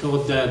would have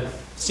thought that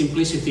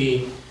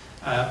simplicity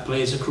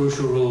plays a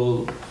crucial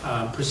role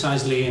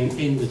precisely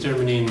in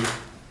determining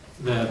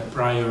the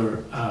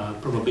prior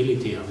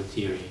probability of a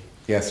theory.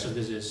 Yes. So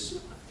this is.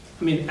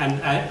 I mean,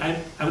 and I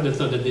would have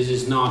thought that this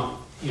is not,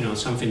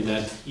 something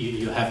that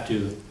you have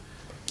to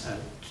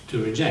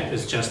reject.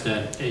 It's just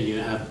that you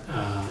have,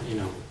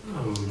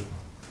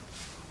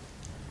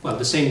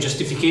 the same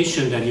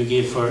justification that you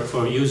give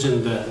for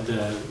using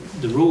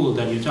the rule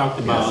that you talked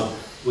about. Yes.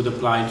 Would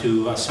apply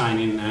to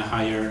assigning a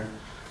higher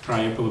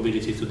prior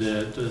probability to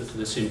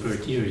the simpler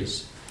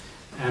theories,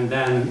 and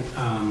then.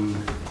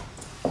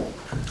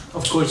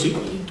 Of course, it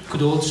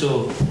could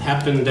also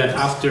happen that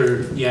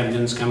after the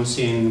evidence comes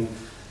in,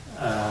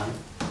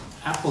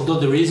 although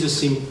there is a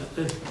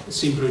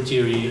simpler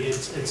theory,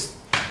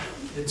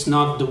 it's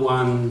not the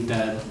one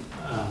that,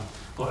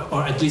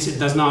 or at least it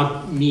does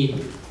not meet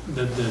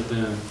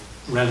the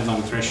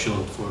relevant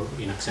threshold for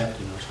being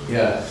accepted or something.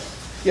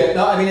 Yeah.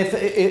 No. I mean,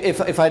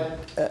 if I'd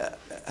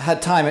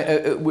had time,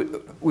 it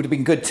would have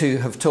been good to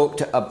have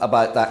talked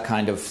about that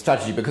kind of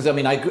strategy, because I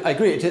mean, I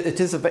agree. It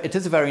is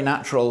a very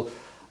natural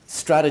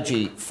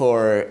strategy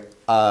for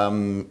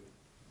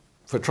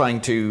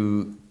trying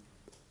to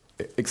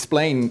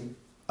explain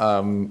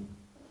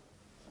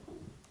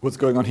what's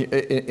going on here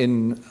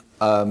in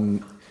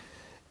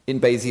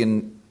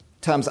Bayesian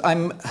terms.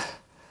 I'm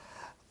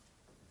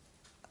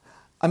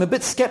a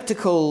bit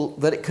skeptical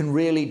that it can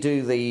really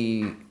do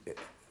the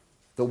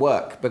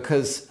work,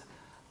 because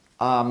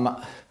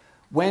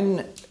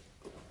when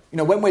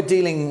we're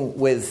dealing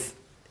with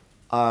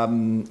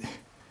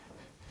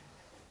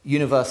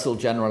universal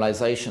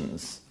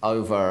generalizations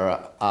over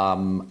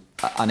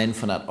an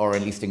infinite or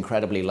at least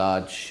incredibly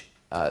large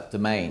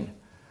domain,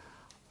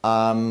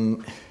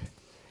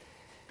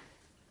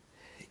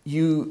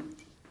 you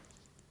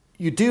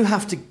do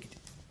have to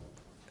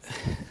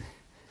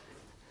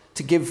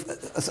give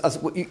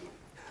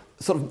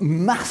sort of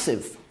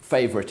massive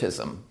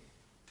favoritism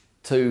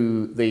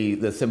to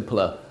the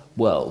simpler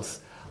worlds,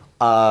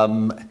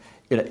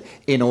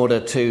 in order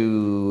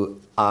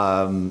to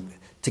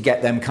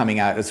get them coming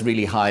out as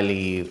really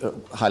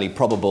highly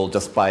probable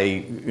just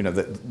by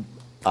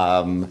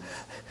the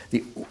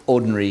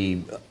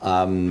ordinary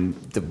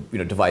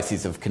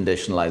devices of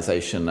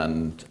conditionalization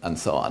and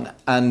so on.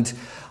 And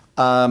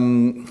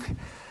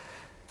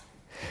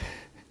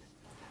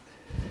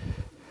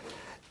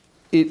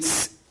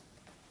it's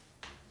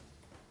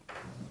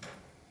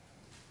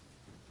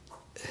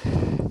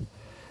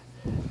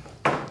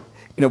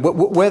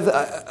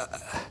whether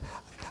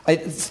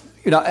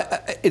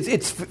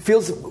it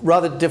feels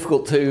rather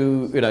difficult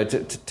to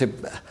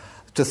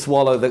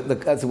swallow the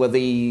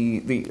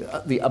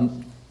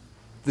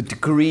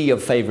degree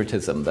of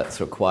favoritism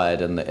that's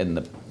required in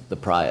the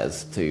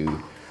priors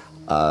to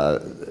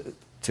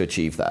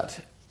achieve that,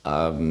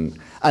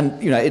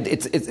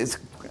 it's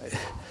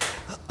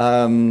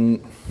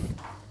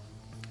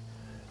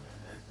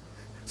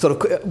sort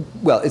of,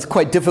 well, it's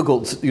quite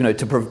difficult,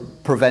 to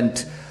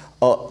prevent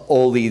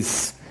all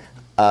these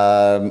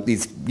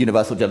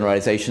universal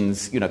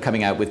generalizations,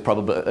 coming out with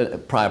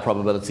prior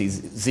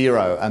probabilities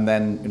 0, and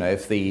then,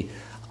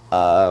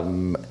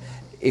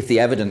 if the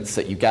evidence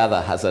that you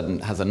gather has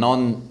a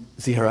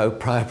non-zero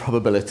prior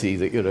probability,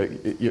 that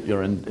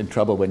you're in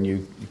trouble when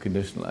you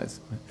conditionalize.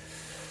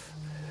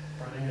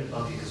 Running it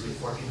lucky because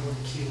we're working on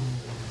Q.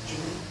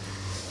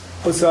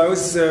 Also,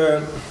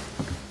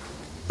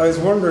 I was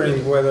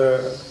wondering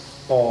whether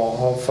or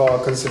how far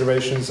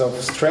considerations of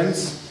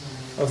strengths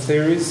of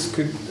theories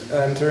could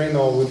enter in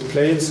or would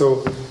play in.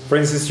 So, for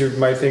instance, you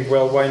might think,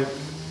 well,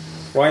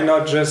 why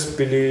not just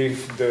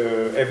believe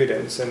the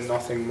evidence and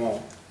nothing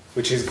more,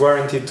 which is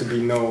guaranteed to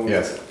be known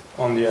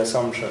on the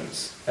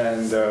assumptions,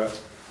 and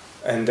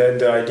then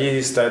the idea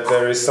is that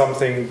there is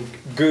something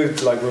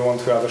good, like we want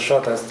to have a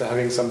shot at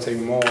having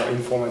something more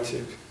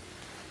informative,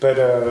 but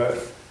the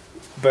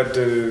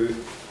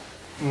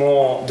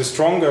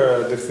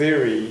stronger the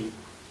theory,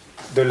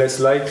 the less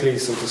likely,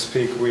 so to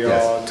speak, we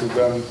are to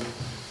bump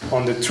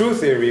on the true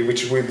theory,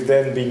 which would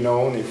then be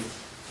known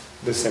if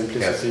the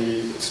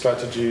simplicity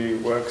strategy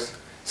works.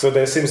 So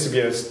there seems to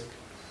be a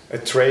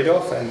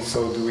trade-off, and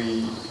so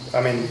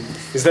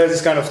is there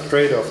this kind of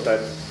trade-off that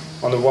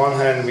on the one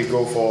hand we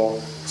go for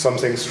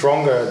something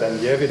stronger than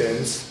the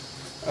evidence,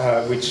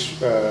 which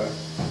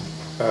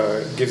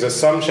gives us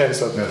some chance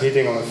of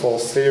hitting on a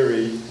false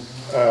theory,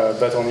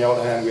 but on the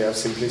other hand we have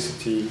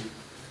simplicity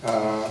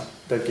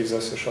that gives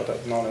us a shot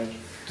at knowledge.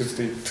 Do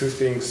the two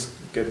things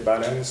get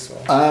balanced?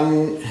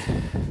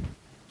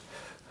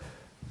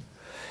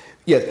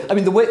 Yes, I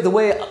mean the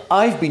way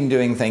I've been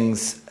doing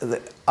things, in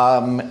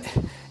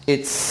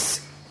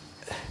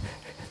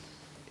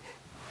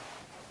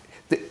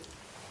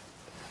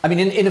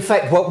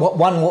effect,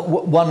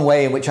 one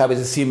way in which I was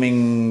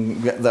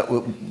assuming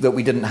that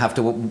we didn't have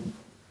to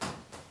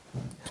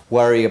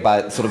worry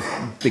about sort of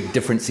big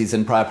differences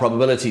in prior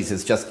probabilities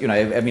is just,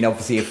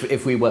 obviously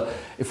if we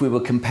were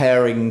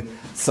comparing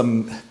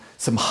some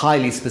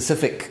highly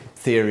specific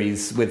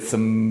theories with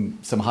some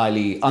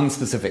highly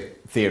unspecific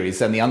theories,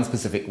 then the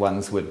unspecific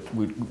ones would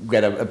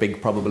get a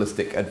big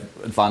probabilistic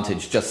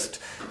advantage just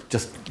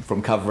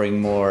from covering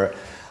more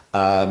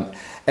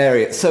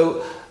area.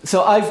 So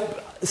as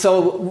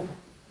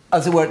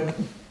it were,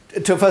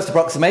 to a first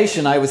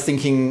approximation, I was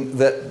thinking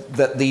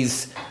that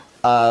these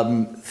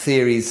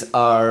theories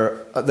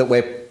that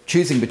we're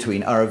choosing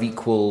between are of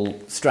equal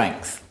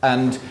strength,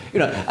 and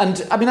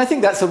I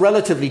think that's a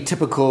relatively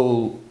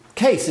typical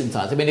case in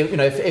science.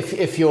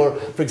 If you're,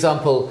 for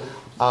example,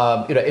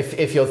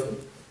 if you're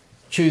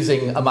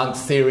choosing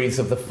amongst theories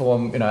of the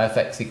form,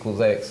 fx equals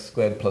ax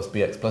squared plus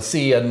bx plus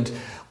c, and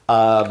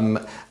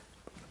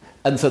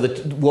so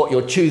what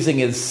you're choosing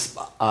is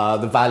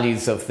the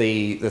values of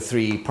the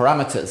three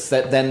parameters,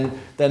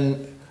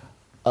 then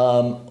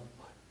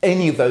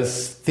any of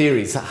those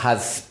theories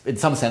has, in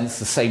some sense,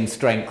 the same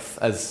strength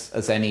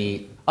as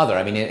any other.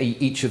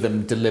 Each of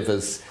them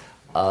delivers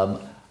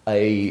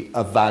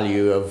a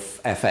value of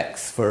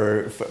fx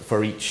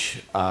for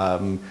each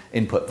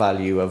input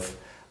value of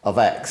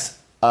x,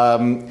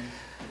 and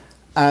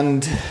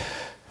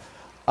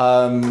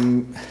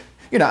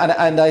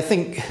I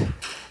think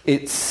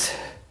it's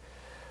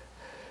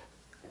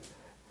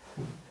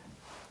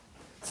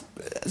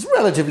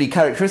relatively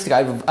characteristic.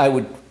 I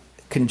would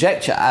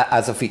conjecture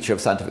as a feature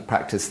of scientific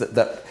practice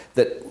that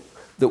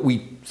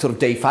we sort of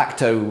de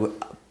facto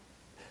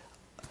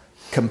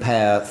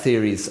compare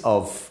theories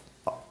of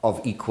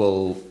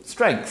equal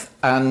strength,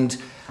 and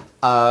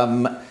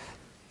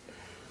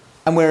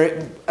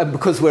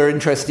because we're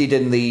interested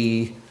in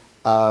the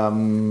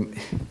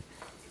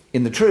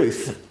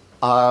truth,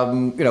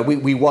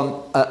 we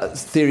want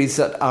theories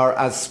that are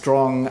as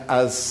strong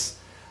as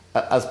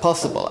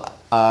possible.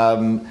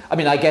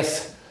 I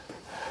guess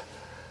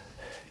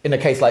in a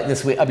case like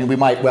this, we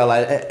might well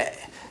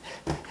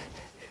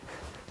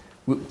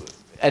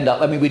end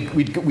up.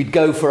 We'd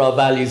go for our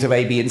values of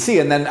A, B, and C,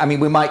 and then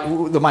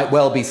there might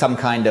well be some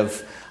kind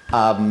of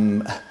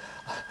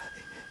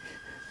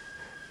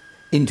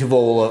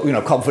interval,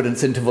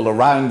 confidence interval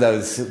around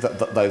those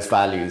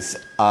values,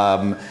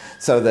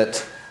 so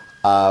that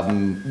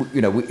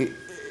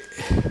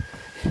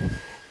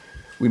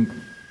we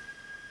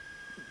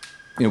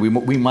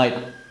might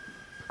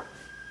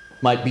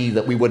be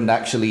that we wouldn't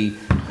actually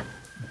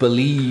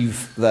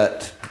believe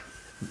that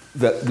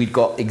we'd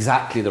got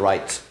exactly the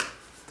right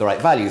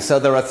value. So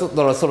there are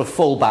sort of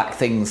fallback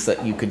things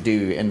that you could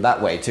do in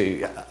that way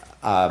to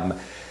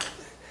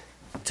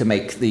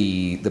make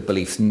the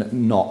beliefs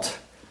not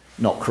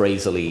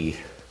crazily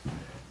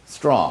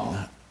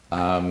strong.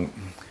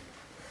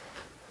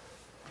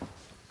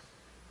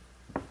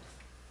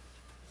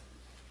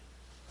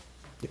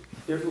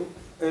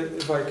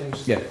 If I can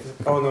just... Yeah.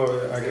 Oh no,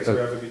 I guess we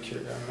have a bit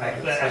here.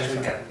 Actually,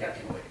 we can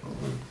wait.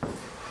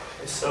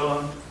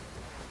 So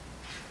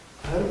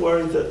I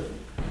worry that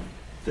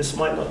this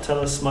might not tell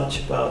us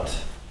much about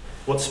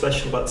what's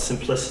special about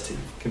simplicity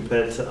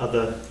compared to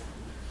other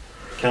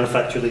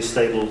counterfactually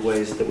stable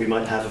ways that we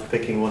might have of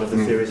picking one of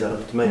the theories out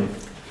of the domain.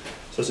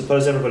 So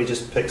suppose everybody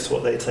just picks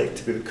what they take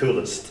to be the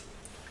coolest,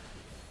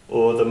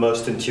 or the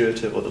most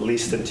intuitive, or the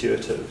least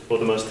intuitive, or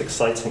the most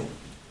exciting.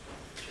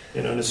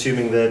 And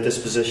assuming their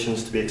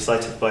dispositions to be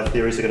excited by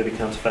theories are going to be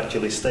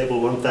counterfactually stable,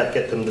 won't that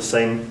get them the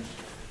same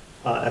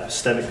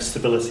epistemic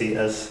stability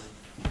as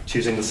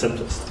choosing the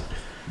simplest?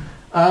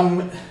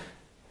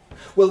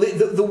 Well,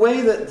 the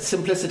way that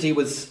simplicity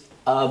was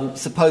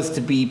supposed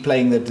to be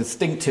playing the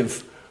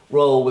distinctive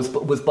role was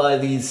by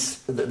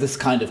this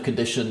kind of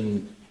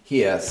condition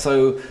here.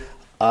 So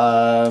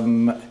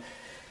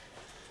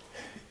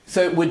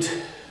it would.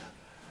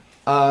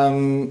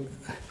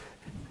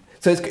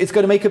 So it's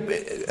going to make a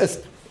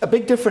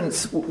big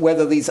difference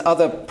whether these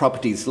other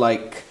properties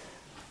like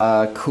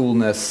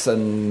coolness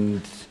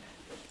and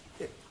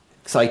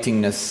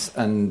excitingness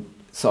and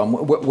so on,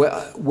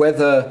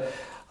 whether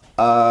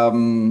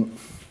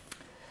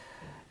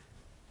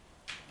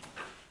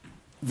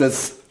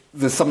there's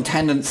some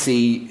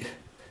tendency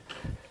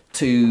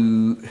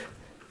to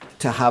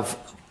have,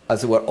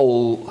 as it were,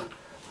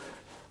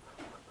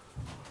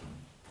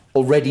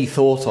 already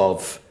thought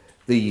of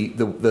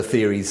the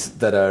theories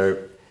that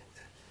are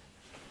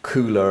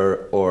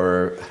cooler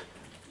or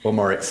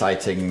more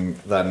exciting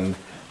than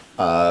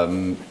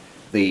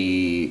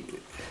the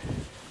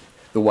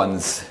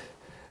ones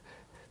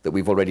that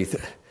we've already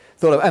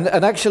thought of.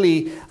 And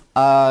actually,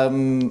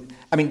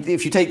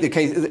 if you take the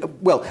case,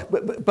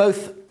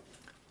 both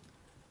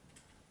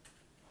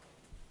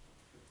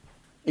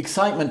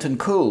excitement and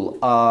cool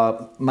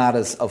are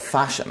matters of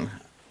fashion,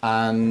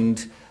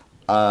 and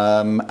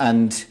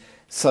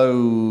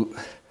so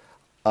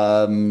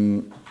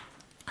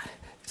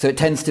it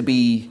tends to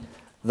be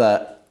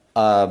that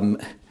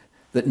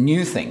that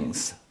new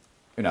things,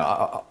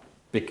 are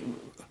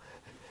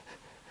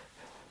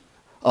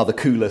the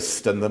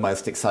coolest and the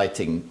most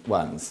exciting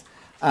ones,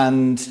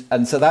 and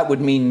so that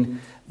would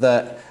mean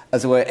that,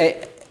 as it were,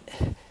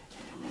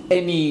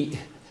 any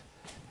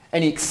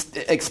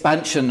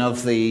expansion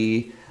of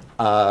the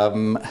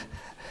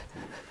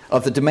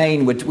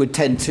domain would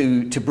tend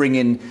to bring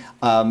in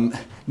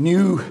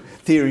new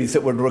theories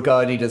that were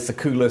regarded as the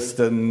coolest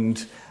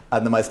and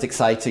the most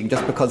exciting,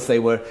 just because they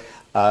were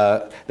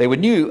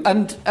new,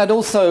 and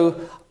also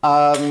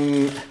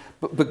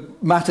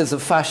matters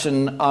of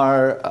fashion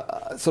are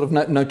sort of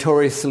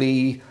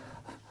notoriously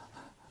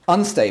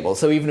unstable.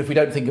 So even if we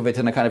don't think of it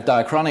in a kind of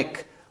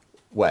diachronic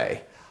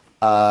way,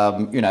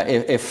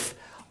 if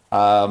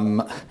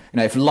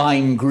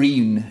lime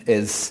green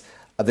is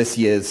this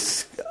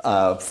year's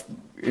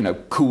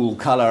cool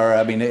color,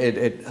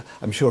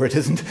 I'm sure it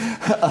isn't,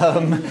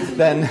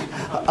 then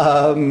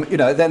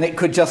it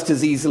could just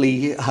as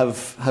easily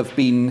have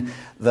been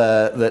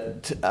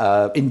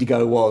that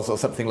indigo was, or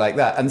something like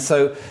that. And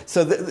so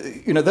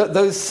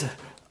those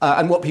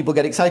and what people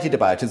get excited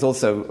about is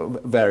also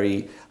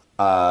very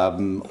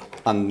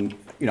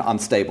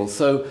unstable.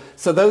 So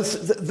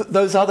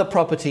those other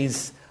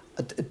properties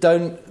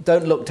don't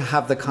look to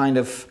have the kind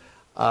of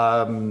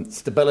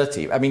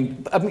stability. I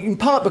mean, in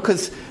part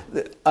because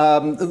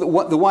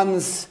the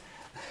ones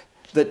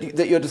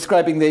that you're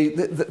describing,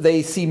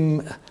 they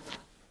seem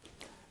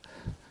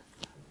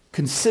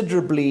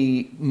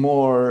considerably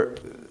more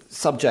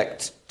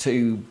subject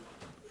to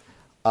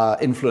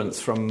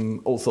influence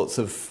from all sorts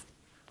of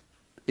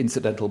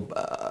incidental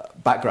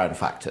background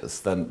factors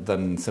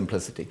than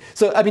simplicity.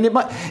 So, I mean, it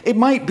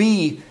might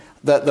be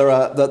that there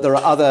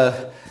are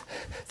other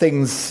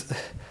things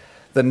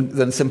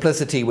than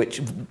simplicity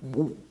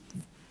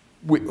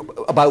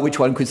about which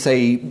one could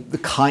say the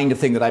kind of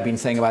thing that I've been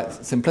saying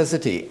about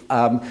simplicity.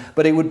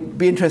 But it would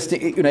be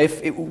interesting,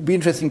 it would be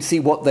interesting to see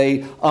what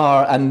they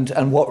are and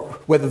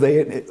whether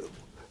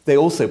they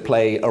also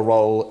play a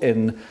role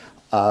in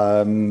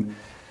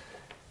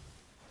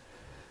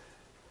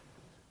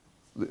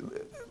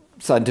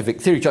scientific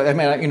theory. I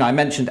mean, I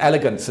mentioned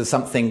elegance as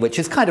something which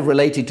is kind of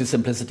related to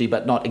simplicity,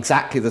 but not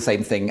exactly the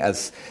same thing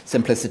as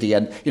simplicity.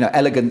 And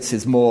elegance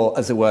is more,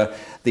 as it were,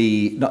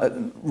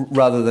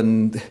 rather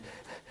than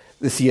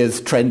this year's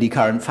trendy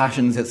current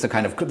fashions. That's a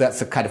kind of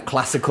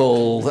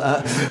classical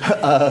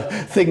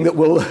thing that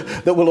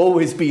will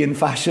always be in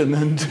fashion,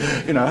 and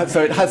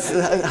so it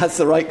has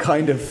the right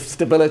kind of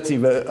stability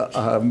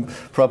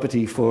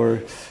property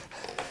for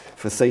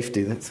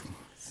safety. That's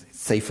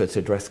safer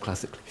to dress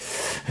classically.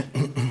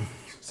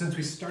 Since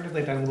we started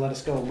late, I'm going to let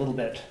us go a little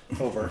bit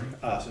over.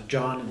 So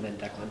John and then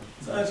Declan.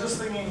 So I was just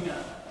thinking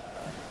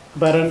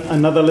about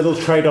another little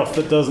trade-off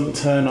that doesn't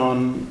turn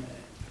on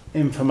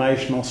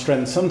informational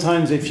strength.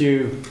 Sometimes if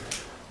you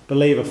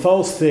believe a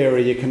false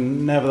theory, you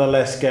can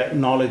nevertheless get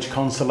knowledge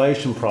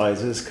consolation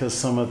prizes because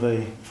some of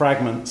the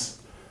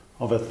fragments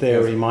of a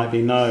theory might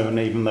be known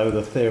even though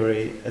the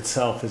theory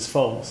itself is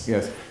false.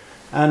 Yes.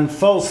 And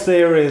false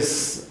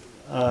theories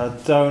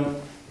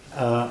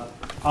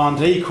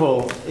aren't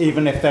equal,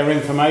 even if they're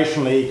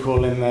informationally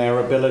equal in their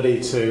ability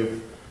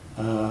to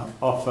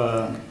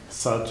offer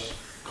such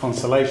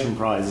consolation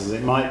prizes.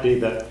 It might be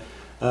that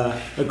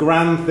a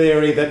grand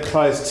theory that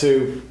tries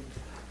to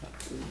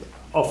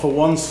offer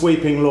one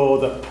sweeping law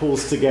that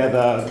pulls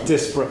together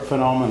disparate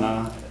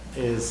phenomena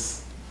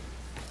is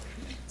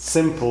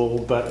simple,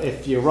 but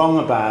if you're wrong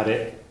about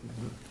it,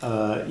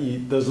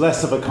 there's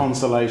less of a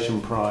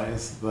consolation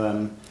prize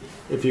than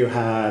if you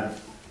had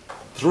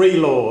 3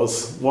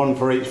 laws, one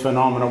for each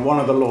phenomenon. One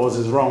of the laws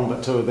is wrong,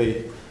 but two of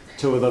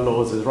the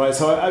laws is right.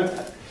 So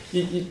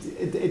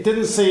it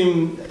didn't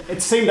seem.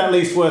 It seemed at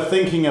least worth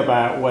thinking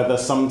about whether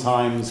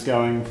sometimes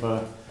going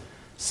for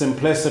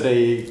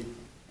simplicity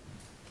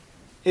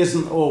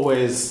isn't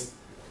always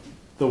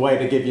the way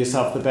to give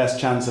yourself the best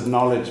chance of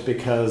knowledge,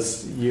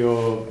 because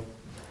you're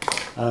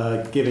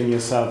giving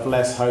yourself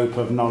less hope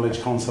of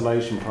knowledge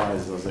consolation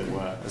prizes, as it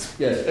were.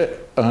 Yeah.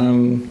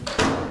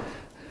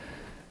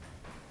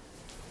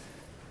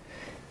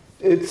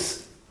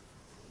 It's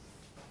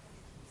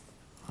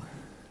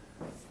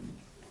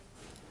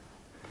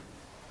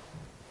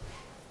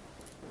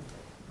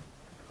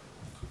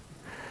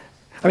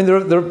I mean, there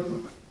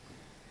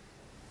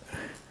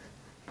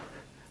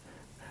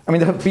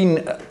have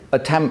been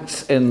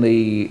attempts in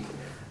the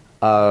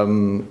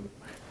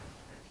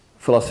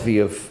philosophy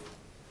of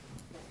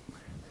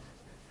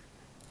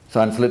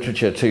science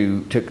literature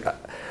to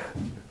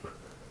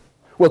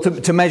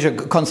measure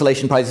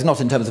consolation prizes, not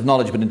in terms of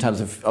knowledge, but in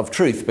terms of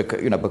truth,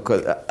 because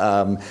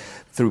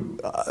through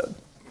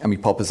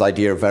Popper's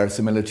idea of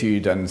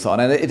verisimilitude and so on,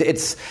 and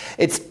it's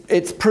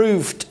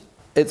proved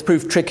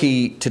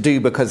tricky to do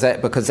because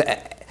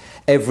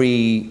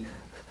every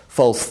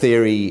false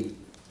theory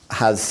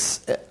has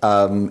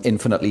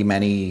infinitely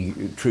many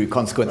true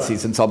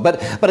consequences and so on.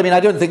 But I mean, I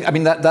don't think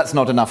that's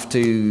not enough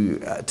to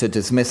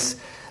dismiss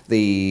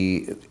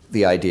the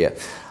idea.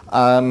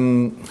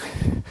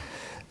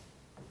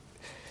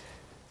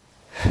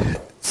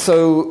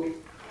 So,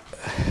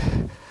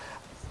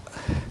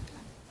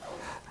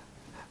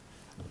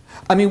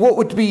 I mean, what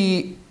would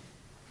be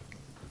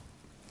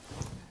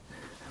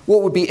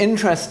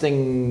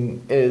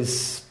interesting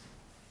is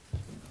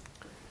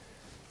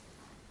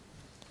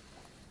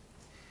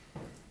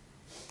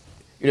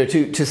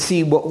to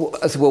see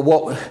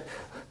what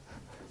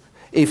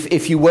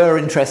if you were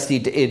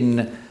interested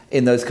in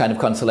those kind of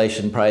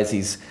consolation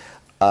prizes,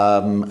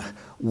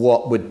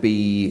 what would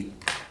be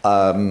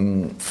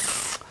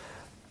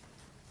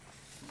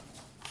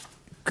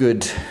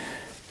good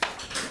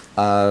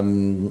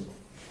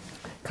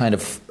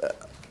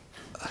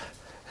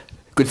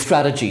good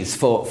strategies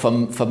for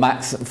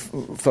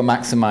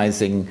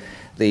maximizing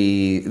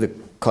the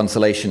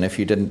consolation if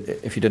you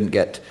didn't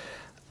get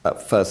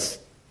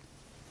first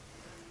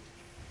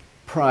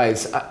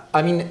prize.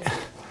 I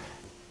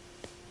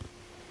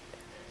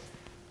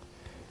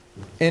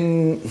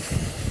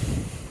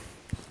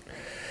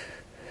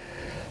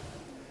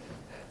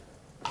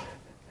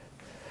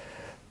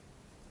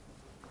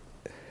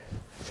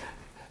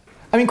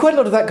mean, quite a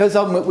lot of that goes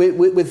on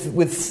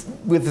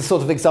with the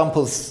sort of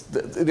examples,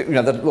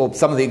 or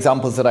some of the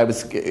examples that I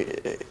was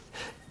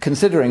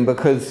considering,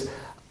 because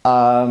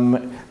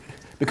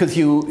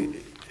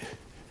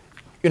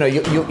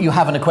you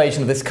have an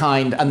equation of this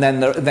kind, and then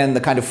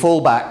the kind of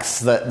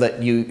fallbacks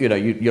that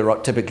you're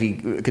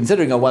typically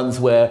considering are ones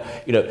where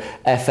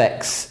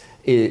fx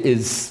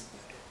is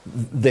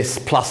this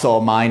plus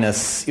or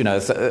minus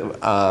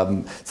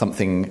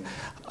something,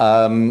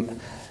 and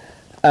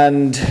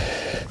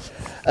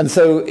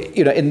so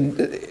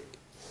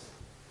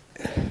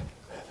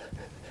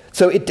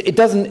so it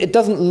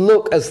doesn't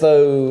look as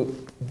though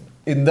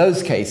in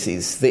those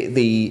cases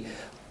the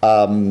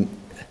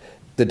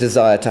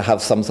desire to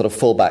have some sort of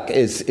fallback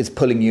is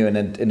pulling you in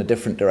a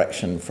different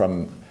direction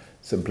from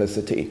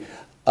simplicity,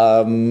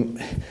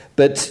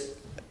 but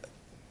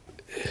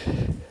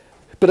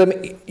I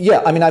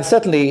mean, I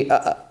certainly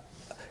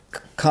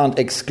can't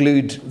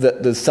exclude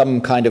that there's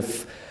some kind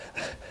of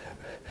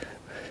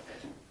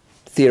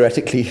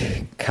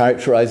theoretically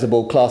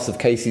characterizable class of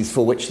cases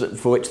for which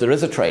there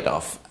is a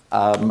trade-off,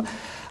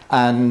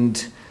 and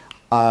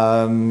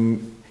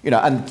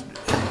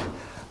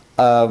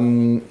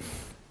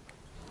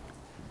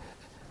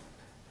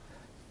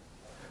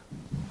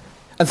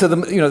so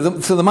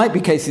there might be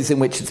cases in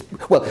which it's,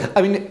 well,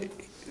 I mean,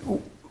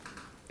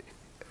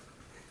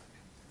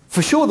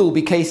 for sure there will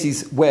be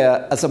cases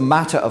where, as a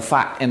matter of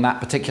fact, in that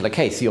particular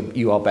case,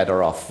 you are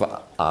better off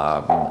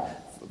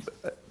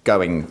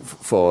going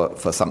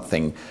for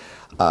something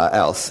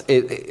else.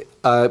 It'd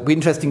be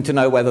interesting to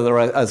know whether there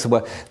are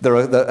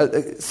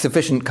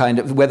sufficient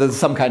whether there's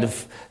some kind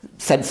of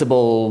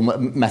sensible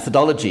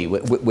methodology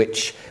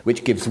which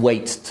gives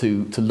weight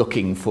to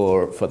looking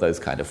for those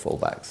kind of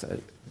fallbacks.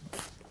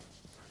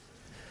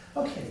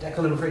 Okay,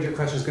 Declan, I'm afraid your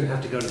question is going to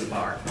have to go to the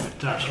bar.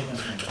 But,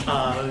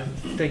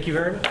 thank you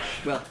very much.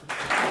 Well.